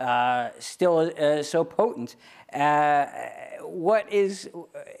still so potent. What is,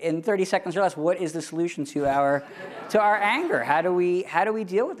 in 30 seconds or less, what is the solution to our anger? How do we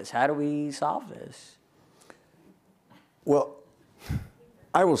deal with this? How do we solve this? Well,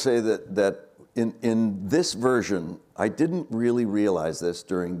 I will say that in this version, I didn't really realize this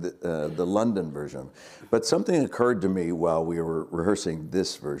during the London version, but something occurred to me while we were rehearsing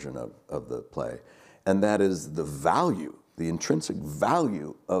this version of the play, and that is the intrinsic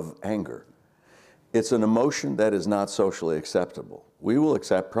value of anger. It's an emotion that is not socially acceptable. We will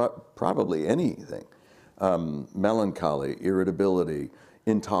accept probably anything, melancholy, irritability,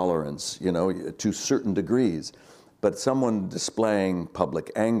 intolerance, to certain degrees. But someone displaying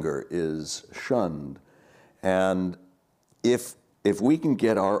public anger is shunned. And if we can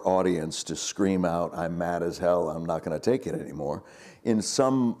get our audience to scream out, "I'm mad as hell, I'm not going to take it anymore," in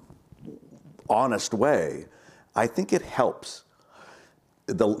some honest way, I think it helps.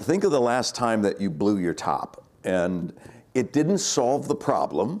 Think of the last time that you blew your top, and it didn't solve the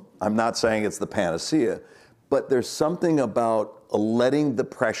problem. I'm not saying it's the panacea, but there's something about letting the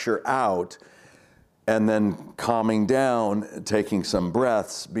pressure out and then calming down, taking some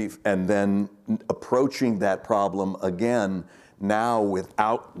breaths, and then approaching that problem again, now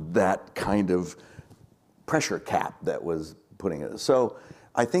without that kind of pressure cap that was putting it. So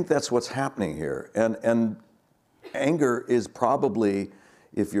I think that's what's happening here. And anger is probably,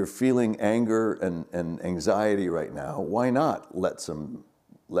 if you're feeling anger and anxiety right now, why not let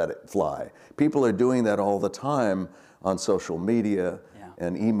it fly? People are doing that all the time on social media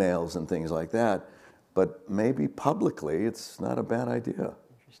and emails and things like that. But maybe publicly, it's not a bad idea.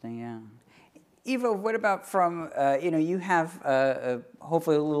 Interesting, yeah. Ivo, what about from, you have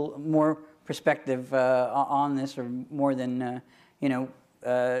hopefully a little more perspective on this, or more than,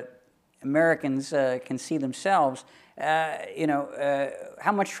 Americans can see themselves.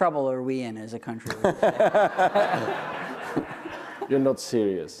 How much trouble are we in as a country? You're not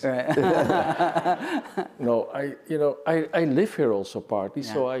serious. Right. No, I live here also partly,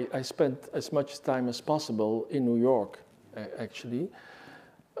 so I spent as much time as possible in New York, actually.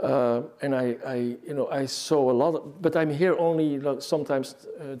 And I saw a lot, but I'm here only sometimes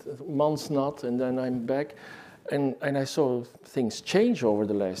months not, and then I'm back. And I saw things change over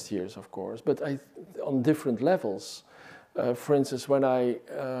the last years, of course, but on different levels. For instance, when I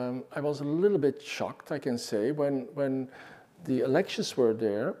was a little bit shocked, I can say, when the elections were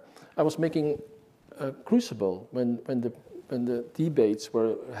there, I was making crucible when the debates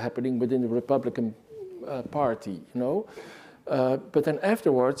were happening within the Republican Party, you know. But then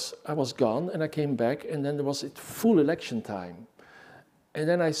afterwards, I was gone, and I came back, and then there was full election time. And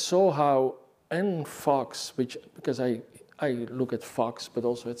then I saw how, and Fox, because I look at Fox, but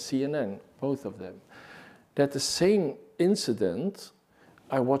also at CNN, both of them, that the same incident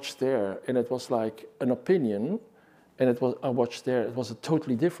I watched there, and it was like an opinion, and I watched there, it was a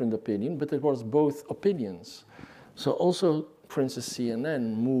totally different opinion, but it was both opinions. So also, for instance,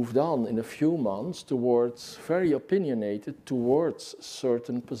 CNN moved on in a few months towards very opinionated, towards a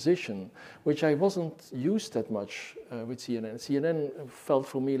certain position, which I wasn't used that much with CNN. CNN felt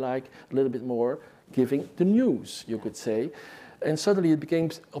for me like a little bit more giving the news, you could say. And suddenly it became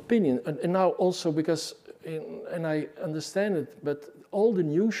opinion. And now also because, and I understand it, but all the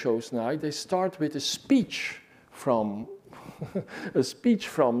news shows now, they start with a speech from, a speech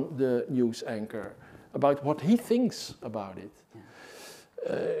from the news anchor about what he thinks about it.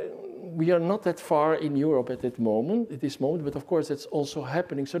 We are not that far in Europe at this moment, but of course it's also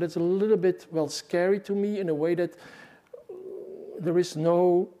happening. So that's a little bit, well, scary to me in a way that there is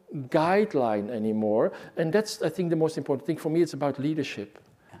no guideline anymore. And that's, I think, the most important thing for me. It's about leadership.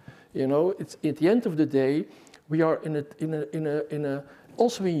 You know, it's at the end of the day, we are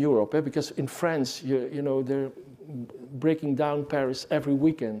also in Europe, because in France, you know, they're breaking down Paris every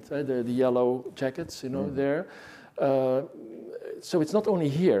weekend, the yellow jackets, you know, there. So it's not only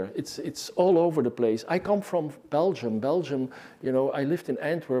here, it's all over the place. I come from Belgium. Belgium, you know, I lived in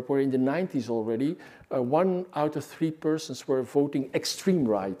Antwerp, where in the 90s already, 1 out of 3 persons were voting extreme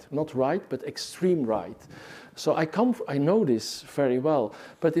right. Not right, but extreme right. So I know this very well,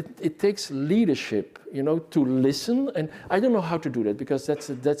 but it takes leadership, you know, to listen. And I don't know how to do that, because that's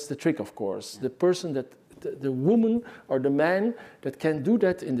the trick, of course. The person the woman or the man that can do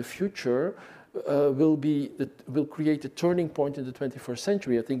that in the future will create a turning point in the 21st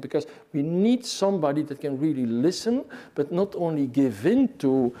century, I think, because we need somebody that can really listen, but not only give in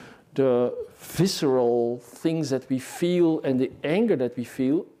to the visceral things that we feel and the anger that we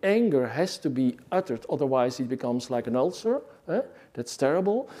feel. Anger has to be uttered, otherwise it becomes like an ulcer. That's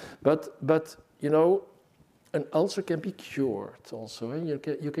terrible. But you know, an ulcer can be cured also.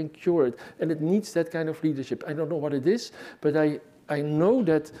 You can cure it, and it needs that kind of leadership. I don't know what it is, but I know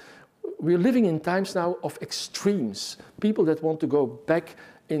that we're living in times now of extremes. People that want to go back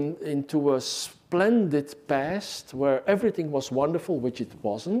into a splendid past where everything was wonderful, which it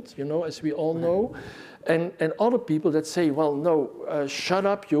wasn't, you know, as we all know. And other people that say, well, no, shut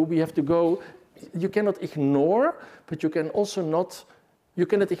up, we have to go. You cannot ignore, but you can also not, you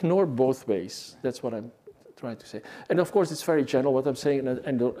cannot ignore both ways. That's what I'm trying to say. And of course, it's very general what I'm saying,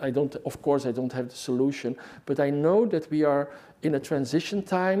 and of course, I don't have the solution, but I know that we are in a transition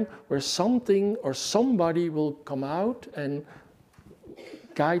time where something or somebody will come out and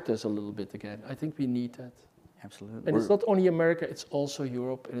guide us a little bit again. I think we need that. Absolutely. And it's not only America, it's also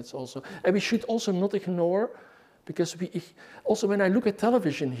Europe, and we should also not ignore, because also when I look at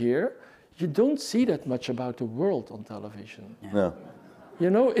television here, you don't see that much about the world on television. Yeah. No. You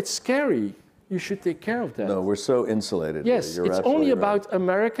know, it's scary. You should take care of that. No, we're so insulated. Yes, it's only about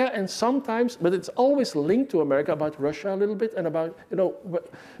America, and sometimes, but it's always linked to America, about Russia a little bit, and about, you know,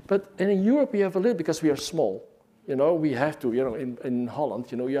 but in Europe we have a little, because we are small. You know, we have to, you know, in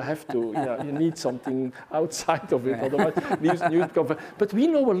Holland, you know, you have to, you need something outside of it, right. Otherwise news cover. But we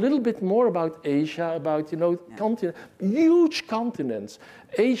know a little bit more about Asia, about, you know, huge continents.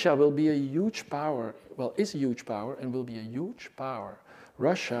 Asia will be a huge power, well, is a huge power, and will be a huge power.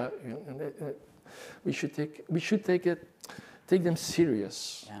 Russia, we should take them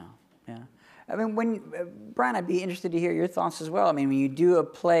serious. Yeah. I mean, Bryan, I'd be interested to hear your thoughts as well. I mean, when you do a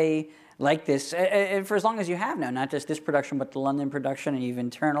play like this, for as long as you have now, not just this production, but the London production, and you've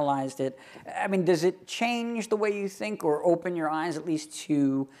internalized it, I mean, does it change the way you think, or open your eyes at least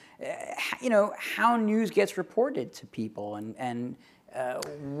to, you know, how news gets reported to people, and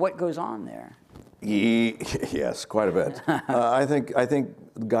what goes on there? Yes, quite a bit. I think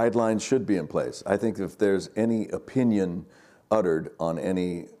guidelines should be in place. I think if there's any opinion uttered on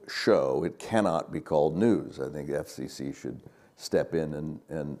any show, it cannot be called news. I think the FCC should step in,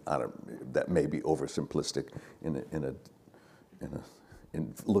 and I don't, that may be oversimplistic in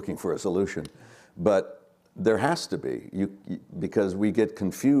looking for a solution, but there has to be, because we get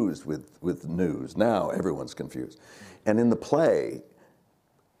confused with news. Now everyone's confused. And in the play,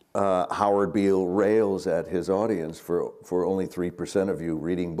 Howard Beale rails at his audience for only 3% of you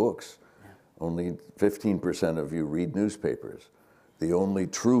reading books. Only 15% of you read newspapers. The only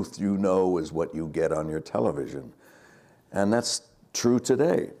truth you know is what you get on your television. And that's true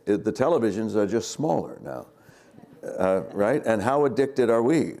today. The televisions are just smaller now, right? And how addicted are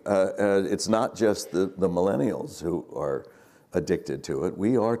we? It's not just the millennials who are addicted to it.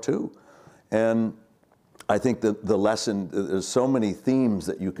 We are too. And I think that the lesson, there's so many themes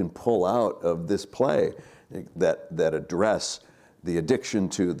that you can pull out of this play that address the addiction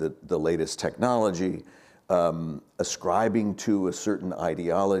to the latest technology, ascribing to a certain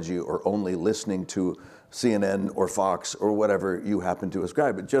ideology, or only listening to CNN or Fox or whatever you happen to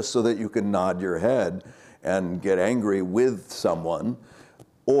ascribe it, just so that you can nod your head and get angry with someone,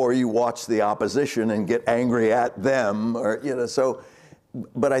 or you watch the opposition and get angry at them, or so.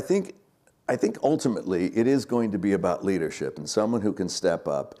 But I think ultimately it is going to be about leadership and someone who can step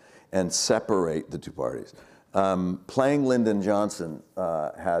up and separate the two parties. Playing Lyndon Johnson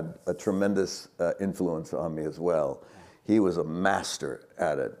had a tremendous influence on me as well. He was a master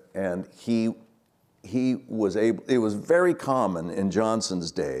at it, and he was able. It was very common in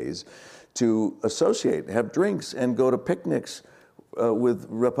Johnson's days to associate, have drinks, and go to picnics with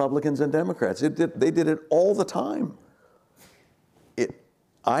Republicans and Democrats. They did it all the time.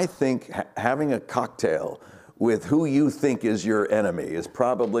 I think having a cocktail with who you think is your enemy is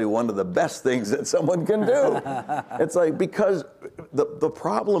probably one of the best things that someone can do. It's like, because the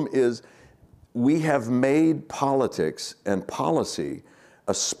problem is we have made politics and policy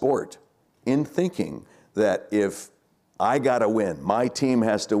a sport in thinking that if I gotta win, my team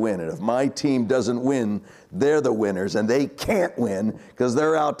has to win, and if my team doesn't win, they're the winners, and they can't win because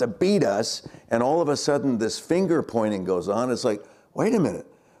they're out to beat us, and all of a sudden this finger pointing goes on. It's like, wait a minute,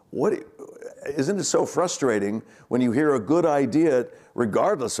 isn't it so frustrating when you hear a good idea,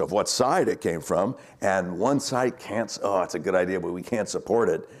 regardless of what side it came from, and one side can't, oh, it's a good idea, but we can't support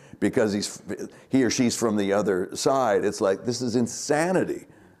it because he or she's from the other side. It's like, this is insanity.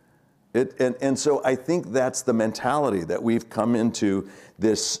 And so I think that's the mentality that we've come into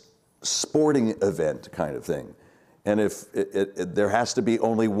this sporting event kind of thing. And if there has to be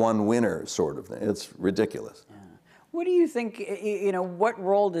only one winner sort of thing, it's ridiculous. Yeah. What do you think, what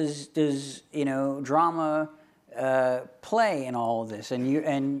role does drama play in all of this?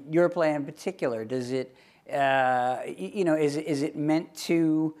 And your play in particular, does it, is it meant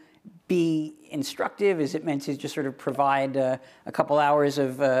to be instructive? Is it meant to just sort of provide a couple hours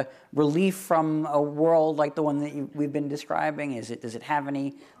of relief from a world like the one that we've been describing? Does it have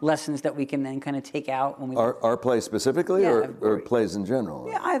any lessons that we can then kind of take out when we... Our play specifically, yeah, or plays in general?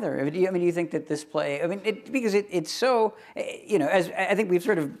 Yeah, either. Do you think that this play, because it's so, as I think we've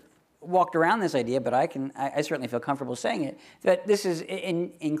sort of walked around this idea, but I certainly feel comfortable saying it, that this is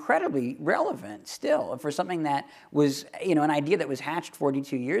incredibly relevant still for something that was, an idea that was hatched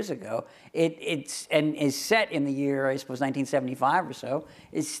 42 years ago. It's is set in the year, I suppose, 1975 or so.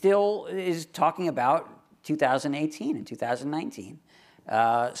 It still is talking about 2018 and 2019.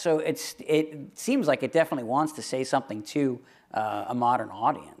 So it seems like it definitely wants to say something to a modern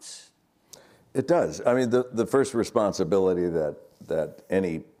audience. It does. I mean, the first responsibility that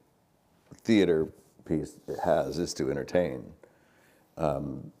any theater piece has is to entertain.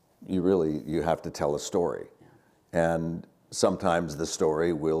 You have to tell a story. Yeah. And sometimes the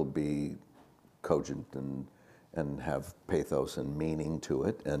story will be cogent and have pathos and meaning to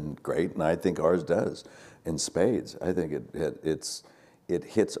it, and great, and I think ours does in spades. I think it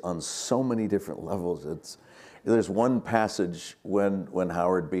hits on so many different levels. There's one passage when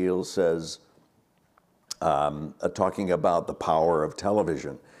Howard Beale says, talking about the power of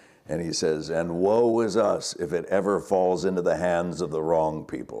television, and he says, and woe is us if it ever falls into the hands of the wrong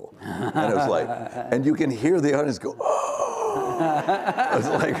people. And it was like, and you can hear the audience go, oh. It's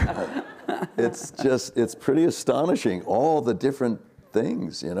like, it's pretty astonishing, all the different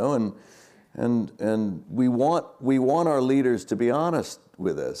things, and we want our leaders to be honest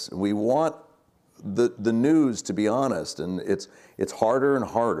with us. We want the news to be honest, and it's harder and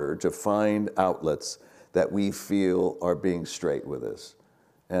harder to find outlets that we feel are being straight with us.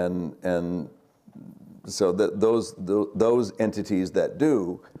 And so that those entities that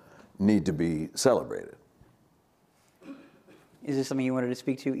do need to be celebrated. Is this something you wanted to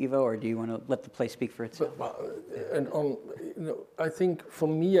speak to, Ivo, or do you want to let the play speak for itself? I think for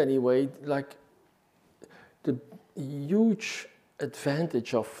me anyway, like the huge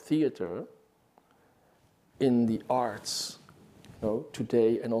advantage of theater in the arts,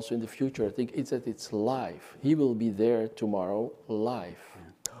 today and also in the future, I think it's that it's live. He will be there tomorrow live.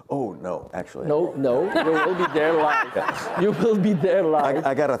 Oh, no, actually. No, you will be there live. Yeah. You will be there live.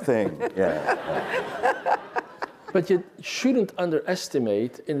 I got a thing, yeah. But you shouldn't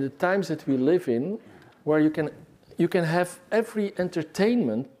underestimate in the times that we live in, where you can, you can have every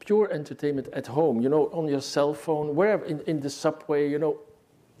entertainment, pure entertainment at home, you know, on your cell phone, wherever, in the subway, you know,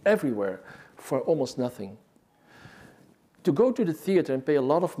 everywhere, for almost nothing. To go to the theater and pay a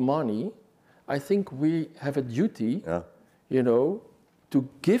lot of money, I think we have a duty, you know, to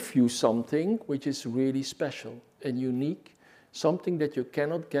give you something which is really special and unique, something that you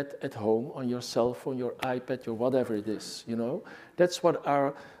cannot get at home on your cell phone, your iPad, or whatever it is, you know. That's what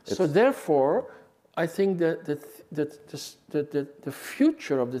our, so therefore, I think that the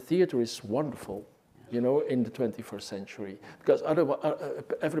future of the theater is wonderful, you know, in the 21st century. Because otherwise,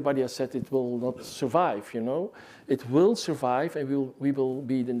 everybody has said it will not survive, you know. It will survive, and we will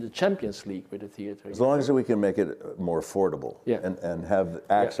be in the Champions League with the theater. As long as we can make it more affordable and have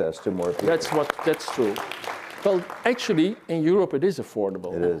access to more people. That's true. Well, actually, in Europe it is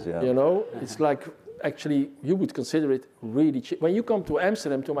affordable. It is, yeah. You know, it's like, actually, you would consider it really cheap. When you come to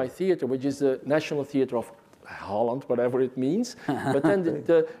Amsterdam, to my theater, which is the National Theater of Holland, whatever it means, but then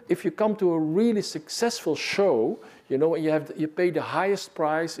if you come to a really successful show, you know, you pay the highest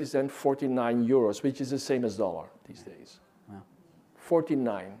price is then 49 euros, which is the same as dollar these days. Wow.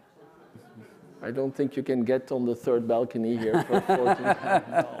 49. I don't think you can get on the third balcony here for 49.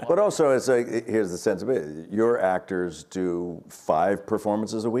 But also, it's like, here's the sense of it. Your actors do 5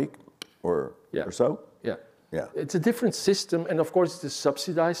 performances a week, or so? Yeah. Yeah. It's a different system, and of course it's a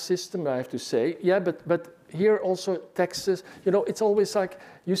subsidized system, I have to say. Yeah, but here also taxes, you know, it's always like,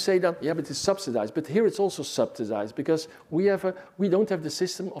 you say that, yeah, but it's subsidized, but here it's also subsidized, because we don't have the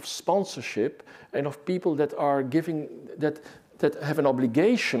system of sponsorship and of people that are giving, that have an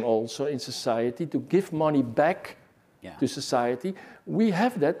obligation also in society to give money back to society. We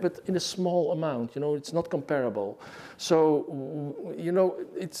have that, but in a small amount, you know, it's not comparable. So, you know,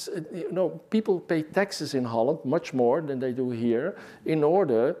 it's, you know, people pay taxes in Holland much more than they do here in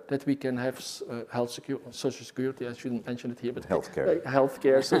order that we can have social security, I shouldn't mention it here, but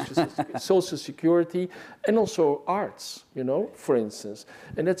healthcare, social security, and also arts, you know, for instance.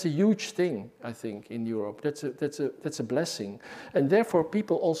 And that's a huge thing, I think, in Europe. That's a blessing. And therefore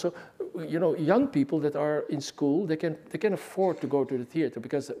people also, you know, young people that are in school, they can afford to go to the theater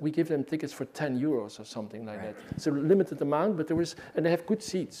because we give them tickets for 10 euros or something like that. It's a limited amount, but and they have good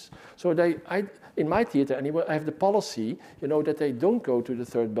seats. So in my theater anyway, I have the policy, you know, that they don't go to the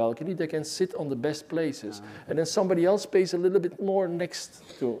third balcony, they can sit on the best places. And then somebody else pays a little bit more next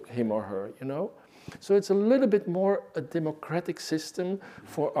to him or her, you know. So it's a little bit more a democratic system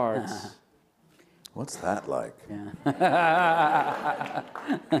for arts. What's that like?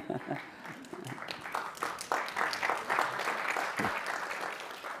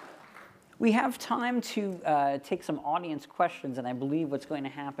 We have time to take some audience questions, and I believe what's going to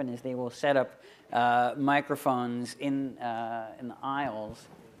happen is they will set up microphones in the aisles,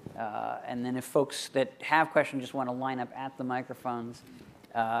 and then if folks that have questions just want to line up at the microphones,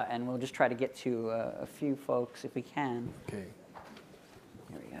 and we'll just try to get to a few folks if we can. Okay.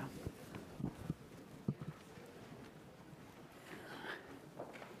 Here we go.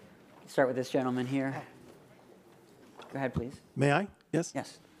 Start with this gentleman here. Go ahead, please. May I? Yes?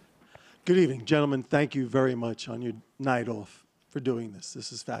 Yes. Good evening, gentlemen. Thank you very much on your night off for doing this.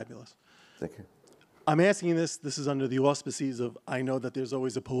 This is fabulous. Thank you. I'm asking you this is under the auspices of, I know that there's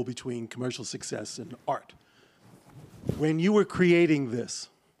always a pull between commercial success and art. When you were creating this,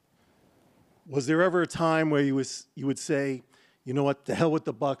 was there ever a time where you would say, you know what, the hell with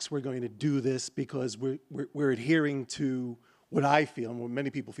the bucks, we're going to do this because we're adhering to what I feel and what many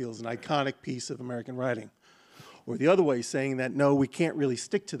people feel is an iconic piece of American writing? Or the other way, saying that, no, we can't really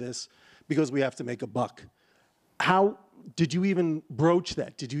stick to this because we have to make a buck. How did you even broach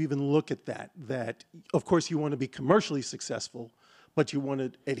that? Did you even look at that? That, of course, you want to be commercially successful, but you want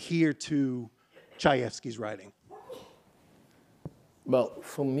to adhere to Chayefsky's writing. Well,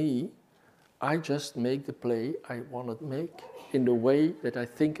 for me, I just make the play I want to make in the way that I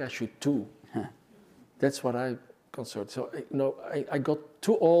think I should do. That's what I'm concerned. So, you know, I got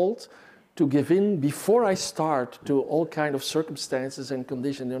too old to give in before I start to all kind of circumstances and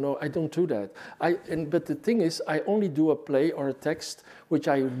conditions. You know, I don't do that. But the thing is, I only do a play or a text which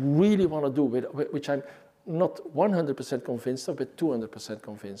I really want to do, which I'm not 100% convinced of, but 200%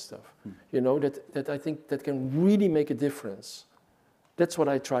 convinced of. You know, that I think that can really make a difference. That's what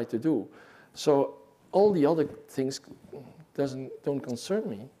I try to do. So all the other things don't concern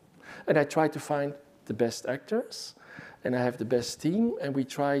me. And I try to find the best actors, and I have the best team, and we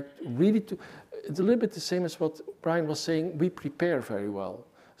try really to, it's a little bit the same as what Bryan was saying, we prepare very well.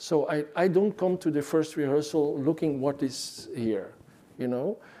 So I don't come to the first rehearsal looking what is here, you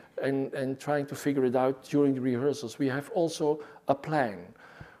know, and trying to figure it out during the rehearsals. We have also a plan,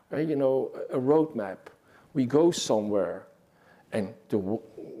 right? You know, a roadmap. We go somewhere, and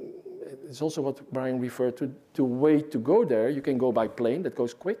it's also what Bryan referred to wait to go there. You can go by plane, that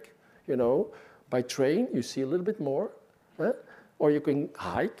goes quick, you know. By train, you see a little bit more. Or you can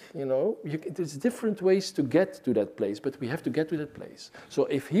hike, you know. There's different ways to get to that place, but we have to get to that place. So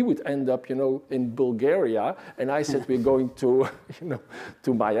if he would end up, you know, in Bulgaria, and I said we're going to, you know,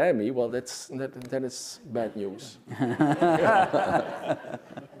 to Miami, well, then it's bad news.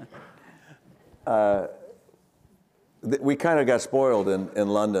 We kind of got spoiled in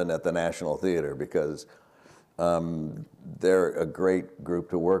London at the National Theatre because they're a great group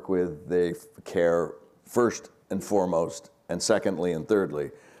to work with. They care first and foremost, and secondly and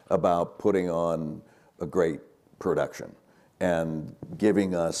thirdly, about putting on a great production and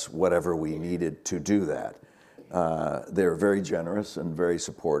giving us whatever we needed to do that. They're very generous and very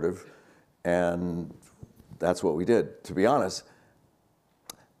supportive, and that's what we did. To be honest,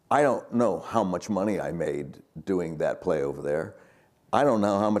 I don't know how much money I made doing that play over there. I don't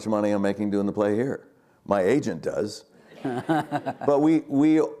know how much money I'm making doing the play here. My agent does. But when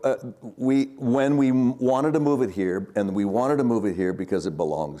we wanted to move it here, and we wanted to move it here because it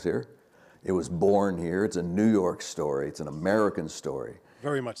belongs here. It was born here. It's a New York story. It's an American story.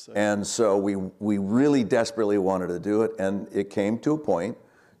 Very much so. And so we really desperately wanted to do it, and it came to a point,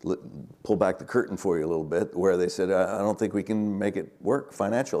 pull back the curtain for you a little bit, where they said, I don't think we can make it work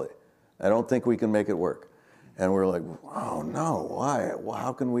financially. I don't think we can make it work. And we're like, oh no, why? Well,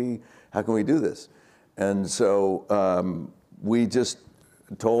 how can we do this? And so we just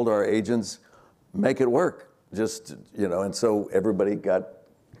told our agents, make it work. Just, you know, and so everybody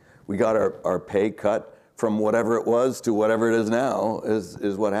we got our pay cut from whatever it was to whatever it is now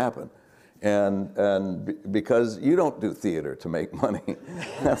is what happened. And because you don't do theater to make money,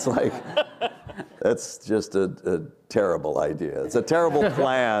 that's just a terrible idea. It's a terrible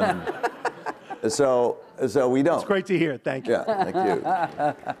plan. So we don't. It's great to hear. Thank you. Yeah, thank you.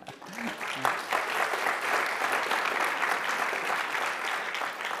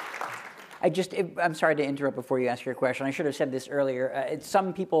 I'm sorry to interrupt before you ask your question. I should have said this earlier.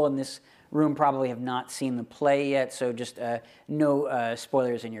 Some people in this room probably have not seen the play yet, so just no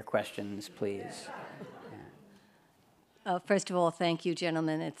spoilers in your questions, please. First of all, thank you,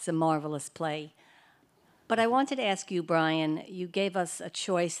 gentlemen. It's a marvelous play. But I wanted to ask you, Bryan, you gave us a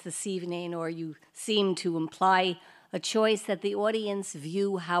choice this evening, or you seemed to imply a choice that the audience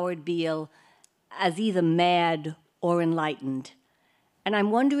view Howard Beale as either mad or enlightened. And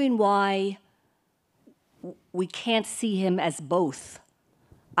I'm wondering why we can't see him as both.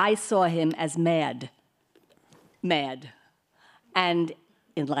 I saw him as mad, and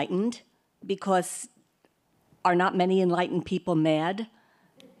enlightened, because are not many enlightened people mad?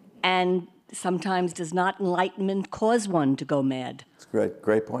 And sometimes does not enlightenment cause one to go mad? It's a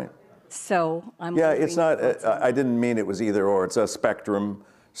great point. So I'm yeah, it's not. I didn't mean it was either or. It's a spectrum.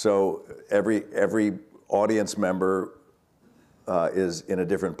 So every audience member is in a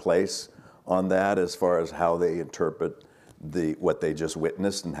different place on that as far as how they interpret what they just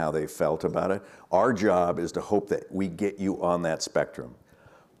witnessed and how they felt about it. Our job is to hope that we get you on that spectrum.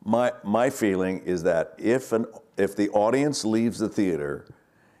 My feeling is that if the audience leaves the theater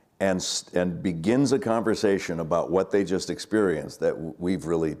and begins a conversation about what they just experienced, that we've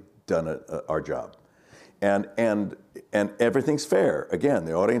really done our job. And everything's fair. Again,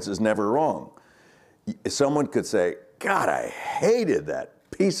 the audience is never wrong. Someone could say, God, I hated that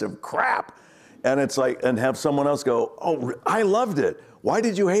piece of crap. And it's like, and have someone else go, oh, I loved it. Why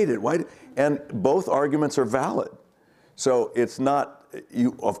did you hate it? And both arguments are valid. So it's not,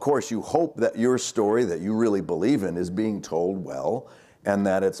 of course, you hope that your story that you really believe in is being told well, and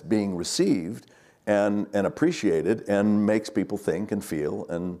that it's being received and appreciated and makes people think and feel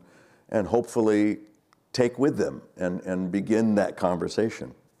and hopefully take with them and begin that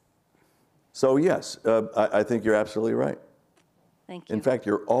conversation. So yes, I think you're absolutely right. Thank you. In fact,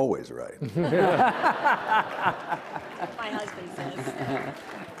 you're always right. My husband says.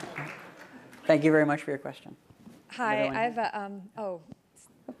 Thank you very much for your question. Hi, I have a, Go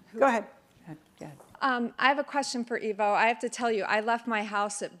ahead. I have a question for Ivo. I have to tell you, I left my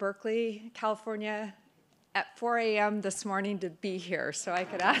house at Berkeley, California at 4 a.m. this morning to be here, so I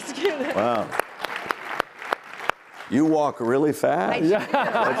could ask you this. Wow. You walk really fast.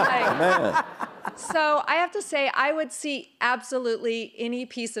 Man. So I have to say, I would see absolutely any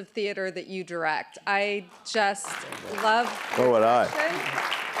piece of theater that you direct. I just love So would I.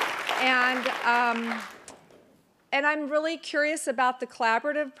 And I'm really curious about the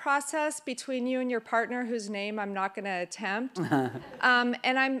collaborative process between you and your partner, whose name I'm not going to attempt.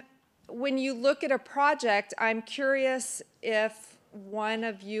 And when you look at a project, I'm curious if one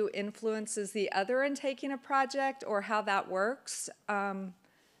of you influences the other in taking a project or how that works.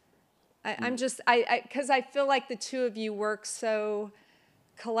 Because I feel like the two of you work so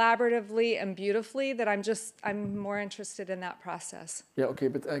collaboratively and beautifully that I'm more interested in that process. Yeah, okay,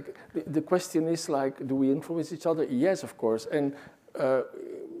 but the question is like, do we influence each other? Yes, of course, and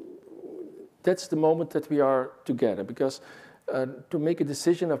that's the moment that we are together, because to make a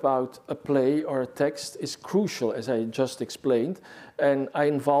decision about a play or a text is crucial, as I just explained, and I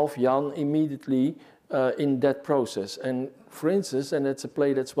involve Jan immediately in that process. And for instance, and it's a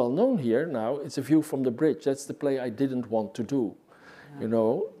play that's well known here now, it's A View from the Bridge. That's the play I didn't want to do. You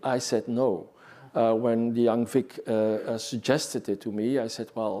know, I said no. When the young Vic suggested it to me, I said,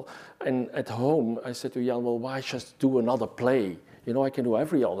 well, and at home, I said to Jan, well, why just do another play? You know, I can do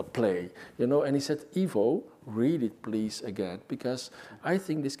every other play, you know, and he said, Ivo, read it please again, because I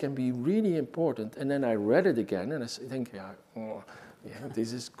think this can be really important. And then I read it again, and I think,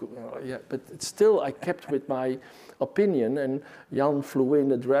 this is good, yeah, but still I kept with my opinion, and Jan flew in,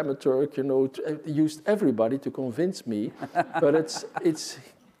 the dramaturg, you know, used everybody to convince me, but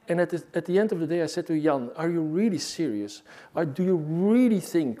and at the end of the day I said to Jan, are you really serious? Or do you really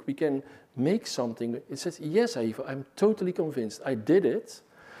think we can make something? He says, yes, Ivo, I'm totally convinced. I did it,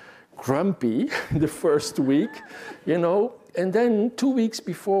 grumpy the first week, you know, and then 2 weeks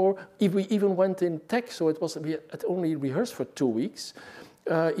before we even went in tech, so we had only rehearsed for 2 weeks,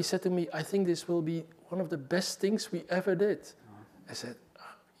 he said to me, I think this will be one of the best things we ever did. I said,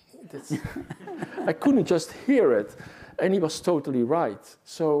 I couldn't just hear it, and he was totally right.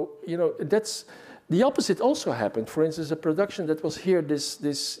 So, you know, that's the opposite also happened. For instance, a production that was here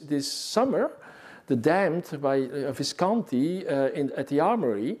this summer, The Damned by Visconti at the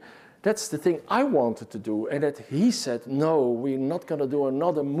Armory. That's the thing I wanted to do, and that he said, no, we're not going to do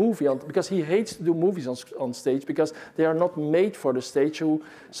another movie, because he hates to do movies on stage, because they are not made for the stage.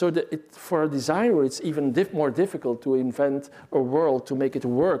 So for a designer, it's even more difficult to invent a world to make it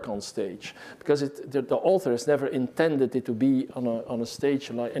work on stage, because the author has never intended it to be on a stage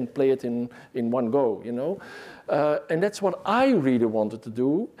and play it in one go, you know. And that's what I really wanted to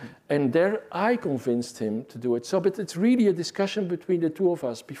do, and there I convinced him to do it. So, but it's really a discussion between the two of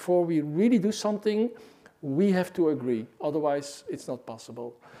us. Before we really do something, we have to agree, otherwise it's not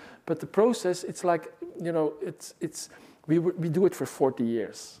possible. But the process, it's like, you know, we do it for 40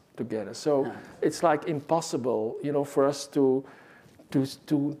 years together. So it's like impossible, you know, for us to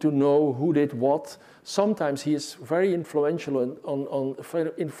know who did what. Sometimes he is very influential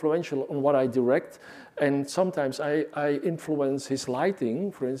on what I direct, and sometimes I influence his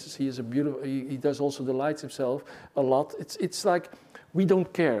lighting. For instance, he does also the lights himself a lot. It's like we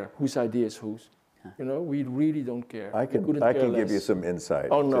don't care whose idea is whose. You know, we really don't care. I can give you some insight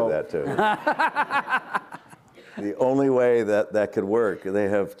to that too. The only way that could work, they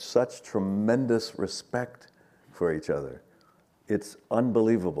have such tremendous respect for each other. It's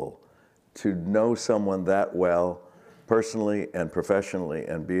unbelievable to know someone that well, personally and professionally,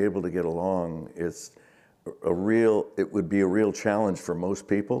 and be able to get along. It would be a real challenge for most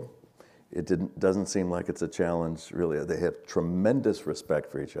people. It doesn't seem like it's a challenge, really. They have tremendous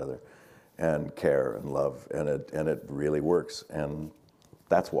respect for each other and care and love, and it really works. And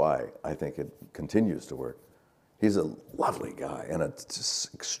that's why I think it continues to work. He's a lovely guy and a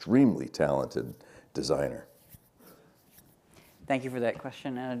just extremely talented designer. Thank you for that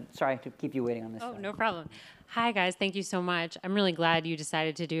question. Sorry to keep you waiting on this. Oh, no problem. Hi, guys. Thank you so much. I'm really glad you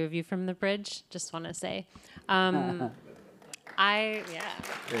decided to do A View from the Bridge. Just want to say. Okay,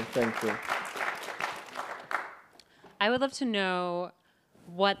 thank you. I would love to know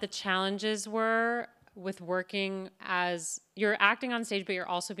what the challenges were with working as you're acting on stage, but you're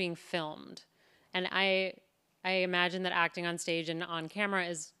also being filmed. And I imagine that acting on stage and on camera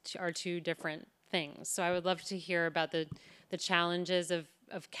are two different things. So I would love to hear about the challenges of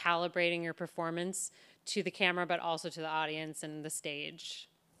calibrating your performance to the camera, but also to the audience and the stage.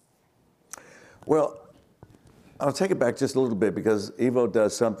 Well, I'll take it back just a little bit, because Ivo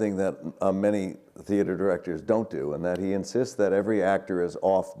does something that many theater directors don't do, and that he insists that every actor is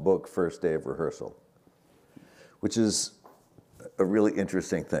off book first day of rehearsal, which is a really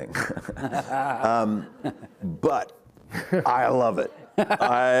interesting thing. But I love it.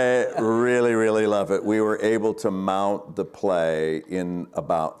 I really, really love it. We were able to mount the play in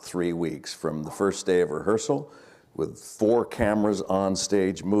about 3 weeks, from the first day of rehearsal, with 4 cameras on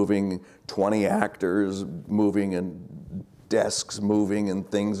stage moving, 20 actors moving, and desks moving, and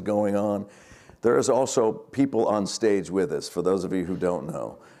things going on. There is also people on stage with us, for those of you who don't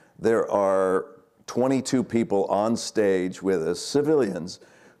know. There are 22 people on stage with us, civilians,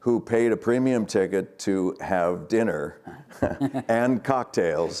 who paid a premium ticket to have dinner and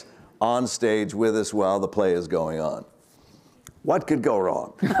cocktails on stage with us while the play is going on. What could go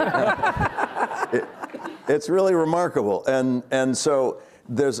wrong? It's really remarkable. And so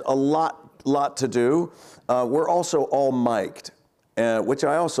there's a lot to do. We're also all mic'd, which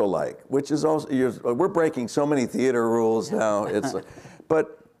I also like, which is also, we're breaking so many theater rules now.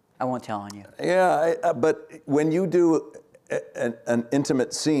 But I won't tell on you. Yeah, but when you do an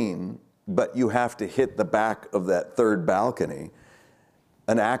intimate scene, but you have to hit the back of that third balcony,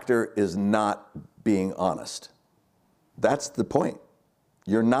 an actor is not being honest. That's the point.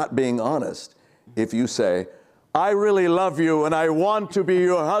 You're not being honest if you say, I really love you and I want to be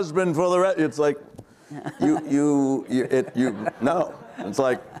your husband for the rest. It's like, no. It's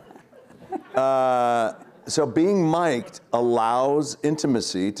like, so being mic'd allows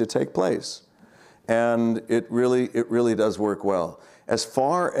intimacy to take place. And it really does work well. As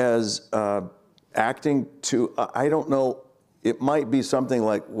far as acting to, I don't know, it might be something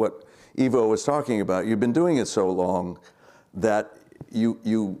like what Ivo was talking about. You've been doing it so long that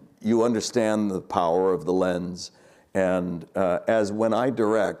you understand the power of the lens. And as when I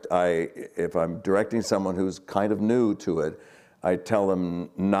direct, if I'm directing someone who's kind of new to it, I tell them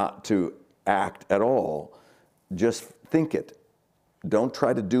not to act at all. Just think it. Don't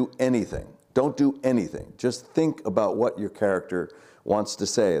try to do anything. Don't do anything. Just think about what your character wants to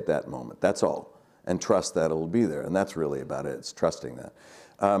say at that moment. That's all. And trust that it'll be there. And that's really about it. It's trusting that.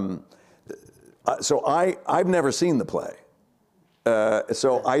 So I've never seen the play.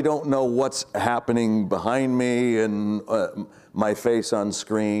 So I don't know what's happening behind me and my face on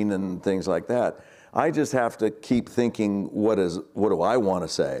screen and things like that. I just have to keep thinking, what do I want to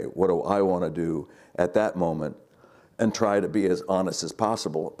say? What do I want to do at that moment? And try to be as honest as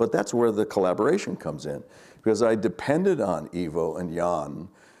possible. But that's where the collaboration comes in. Because I depended on Ivo and Jan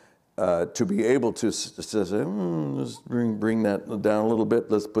to be able to say, let's bring that down a little bit,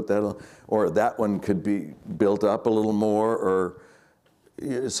 let's put that on, or that one could be built up a little more, or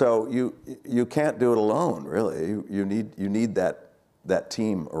so you can't do it alone, really. You need that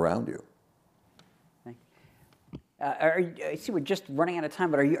team around you. I see we're just running out of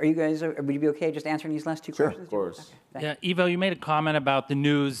time, but are you guys, would you be okay just answering these last two questions? Sure, of course. Yeah, Ivo, you made a comment about the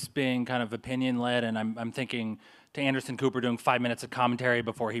news being kind of opinion-led, and I'm thinking to Anderson Cooper doing 5 minutes of commentary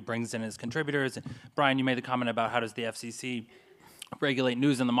before he brings in his contributors. And Bryan, you made the comment about how does the FCC regulate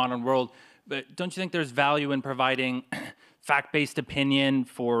news in the modern world, but don't you think there's value in providing fact-based opinion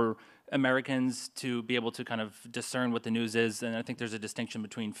for Americans to be able to kind of discern what the news is? And I think there's a distinction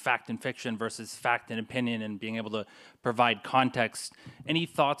between fact and fiction versus fact and opinion, and being able to provide context. Any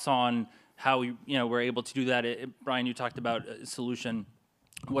thoughts on how we're able to do that? Bryan, you talked about a solution.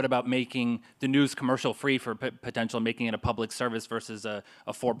 What about making the news commercial free for potential, making it a public service versus a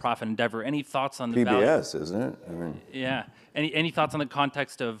for-profit endeavor? Any thoughts on the value? PBS, isn't it? I mean. Yeah. Any thoughts on the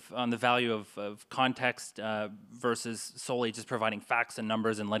context on the value of context versus solely just providing facts and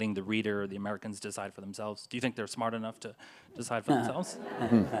numbers and letting the reader or the Americans decide for themselves? Do you think they're smart enough to decide for themselves?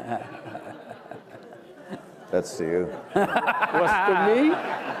 That's to you. Was to me?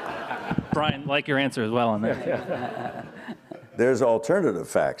 Bryan, like your answer as well on that. There's alternative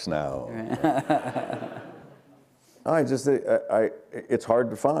facts now. It's hard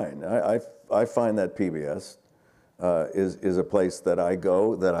to find. I find that PBS is a place that I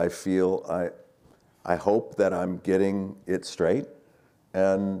go, that I feel I hope that I'm getting it straight,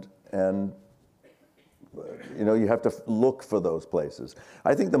 and you have to look for those places.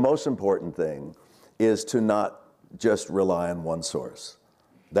 I think the most important thing is to not just rely on one source.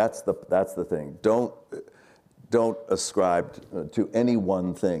 That's the thing. Don't ascribe to any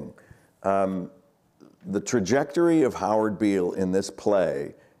one thing. The trajectory of Howard Beale in this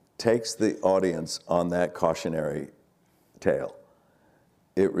play takes the audience on that cautionary tale.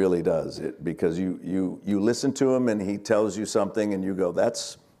 It really does. Because you listen to him and he tells you something and you go,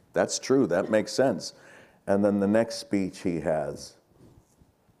 that's true, that makes sense. And then the next speech he has,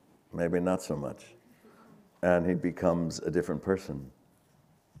 maybe not so much. And he becomes a different person.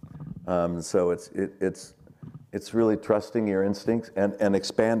 So it's really trusting your instincts and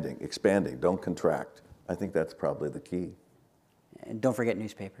expanding, don't contract. I think that's probably the key. And don't forget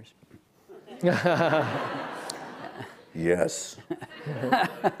newspapers. Yes.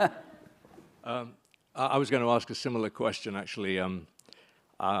 I was going to ask a similar question, actually.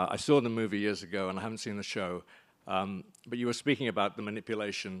 I saw the movie years ago, and I haven't seen the show. But you were speaking about the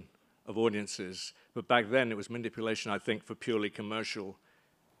manipulation of audiences. But back then, it was manipulation, I think, for purely commercial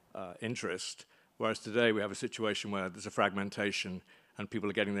interest. Whereas today, we have a situation where there's a fragmentation, and people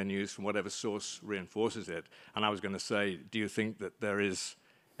are getting their news from whatever source reinforces it. And I was going to say, do you think that there is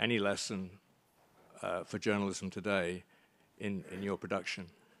any lesson for journalism today in your production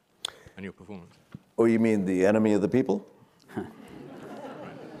and your performance? Oh, you mean the enemy of the people?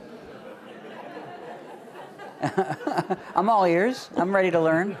 I'm all ears. I'm ready to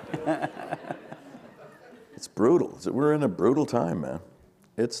learn. It's brutal. We're in a brutal time, man.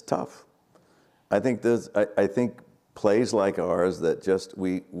 It's tough. I think I think plays like ours that just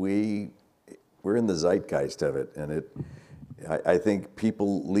we're in the zeitgeist of it, and I think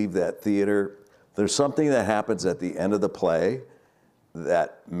people leave that theater. There's something that happens at the end of the play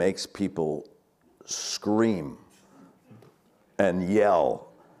that makes people scream and yell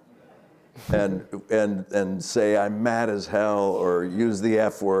and say I'm mad as hell or use the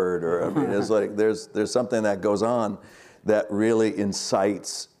F word, or I mean, it's like there's something that goes on that really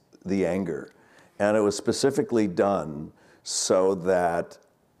incites the anger, and it was specifically done so that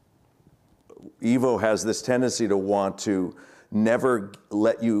Ivo has this tendency to want to never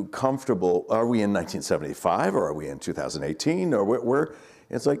let you comfortable. Are we in 1975 or are we in 2018 or where?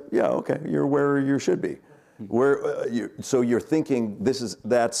 It's like, yeah, okay, you're where you should be. So you're thinking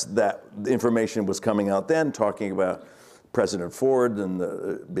that information was coming out then, talking about President Ford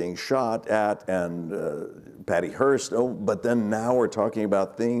and being shot at and Paddy Hearst. Oh, but then now we're talking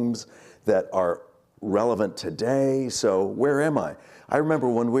about themes that are relevant today. So where am I? I remember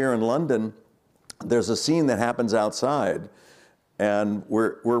when we were in London, there's a scene that happens outside, and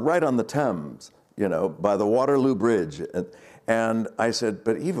we're right on the Thames, you know, by the Waterloo Bridge. And I said,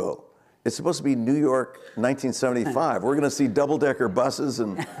 but Ivo, it's supposed to be New York, 1975. We're going to see double-decker buses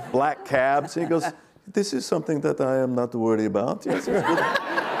and black cabs. And he goes, this is something that I am not worried about. Yes, it's good.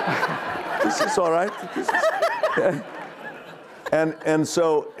 This is all right. And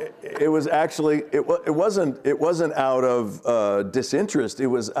so it was actually, it wasn't out of disinterest. It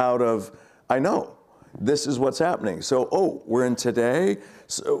was out of, I know, this is what's happening. So, oh, we're in today.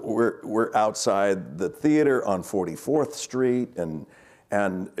 So we're outside the theater on 44th Street, and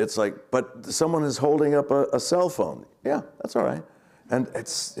it's like, but someone is holding up a cell phone. Yeah, that's all right. And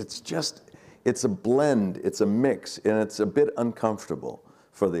it's a blend, it's a mix, and it's a bit uncomfortable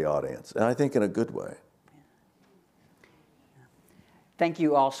for the audience, and I think in a good way. Thank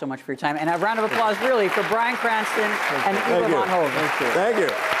you all so much for your time. And a round of applause, really, for Bryan Cranston and Ivo van Hove. Thank you.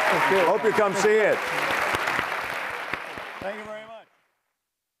 Hope you come see it.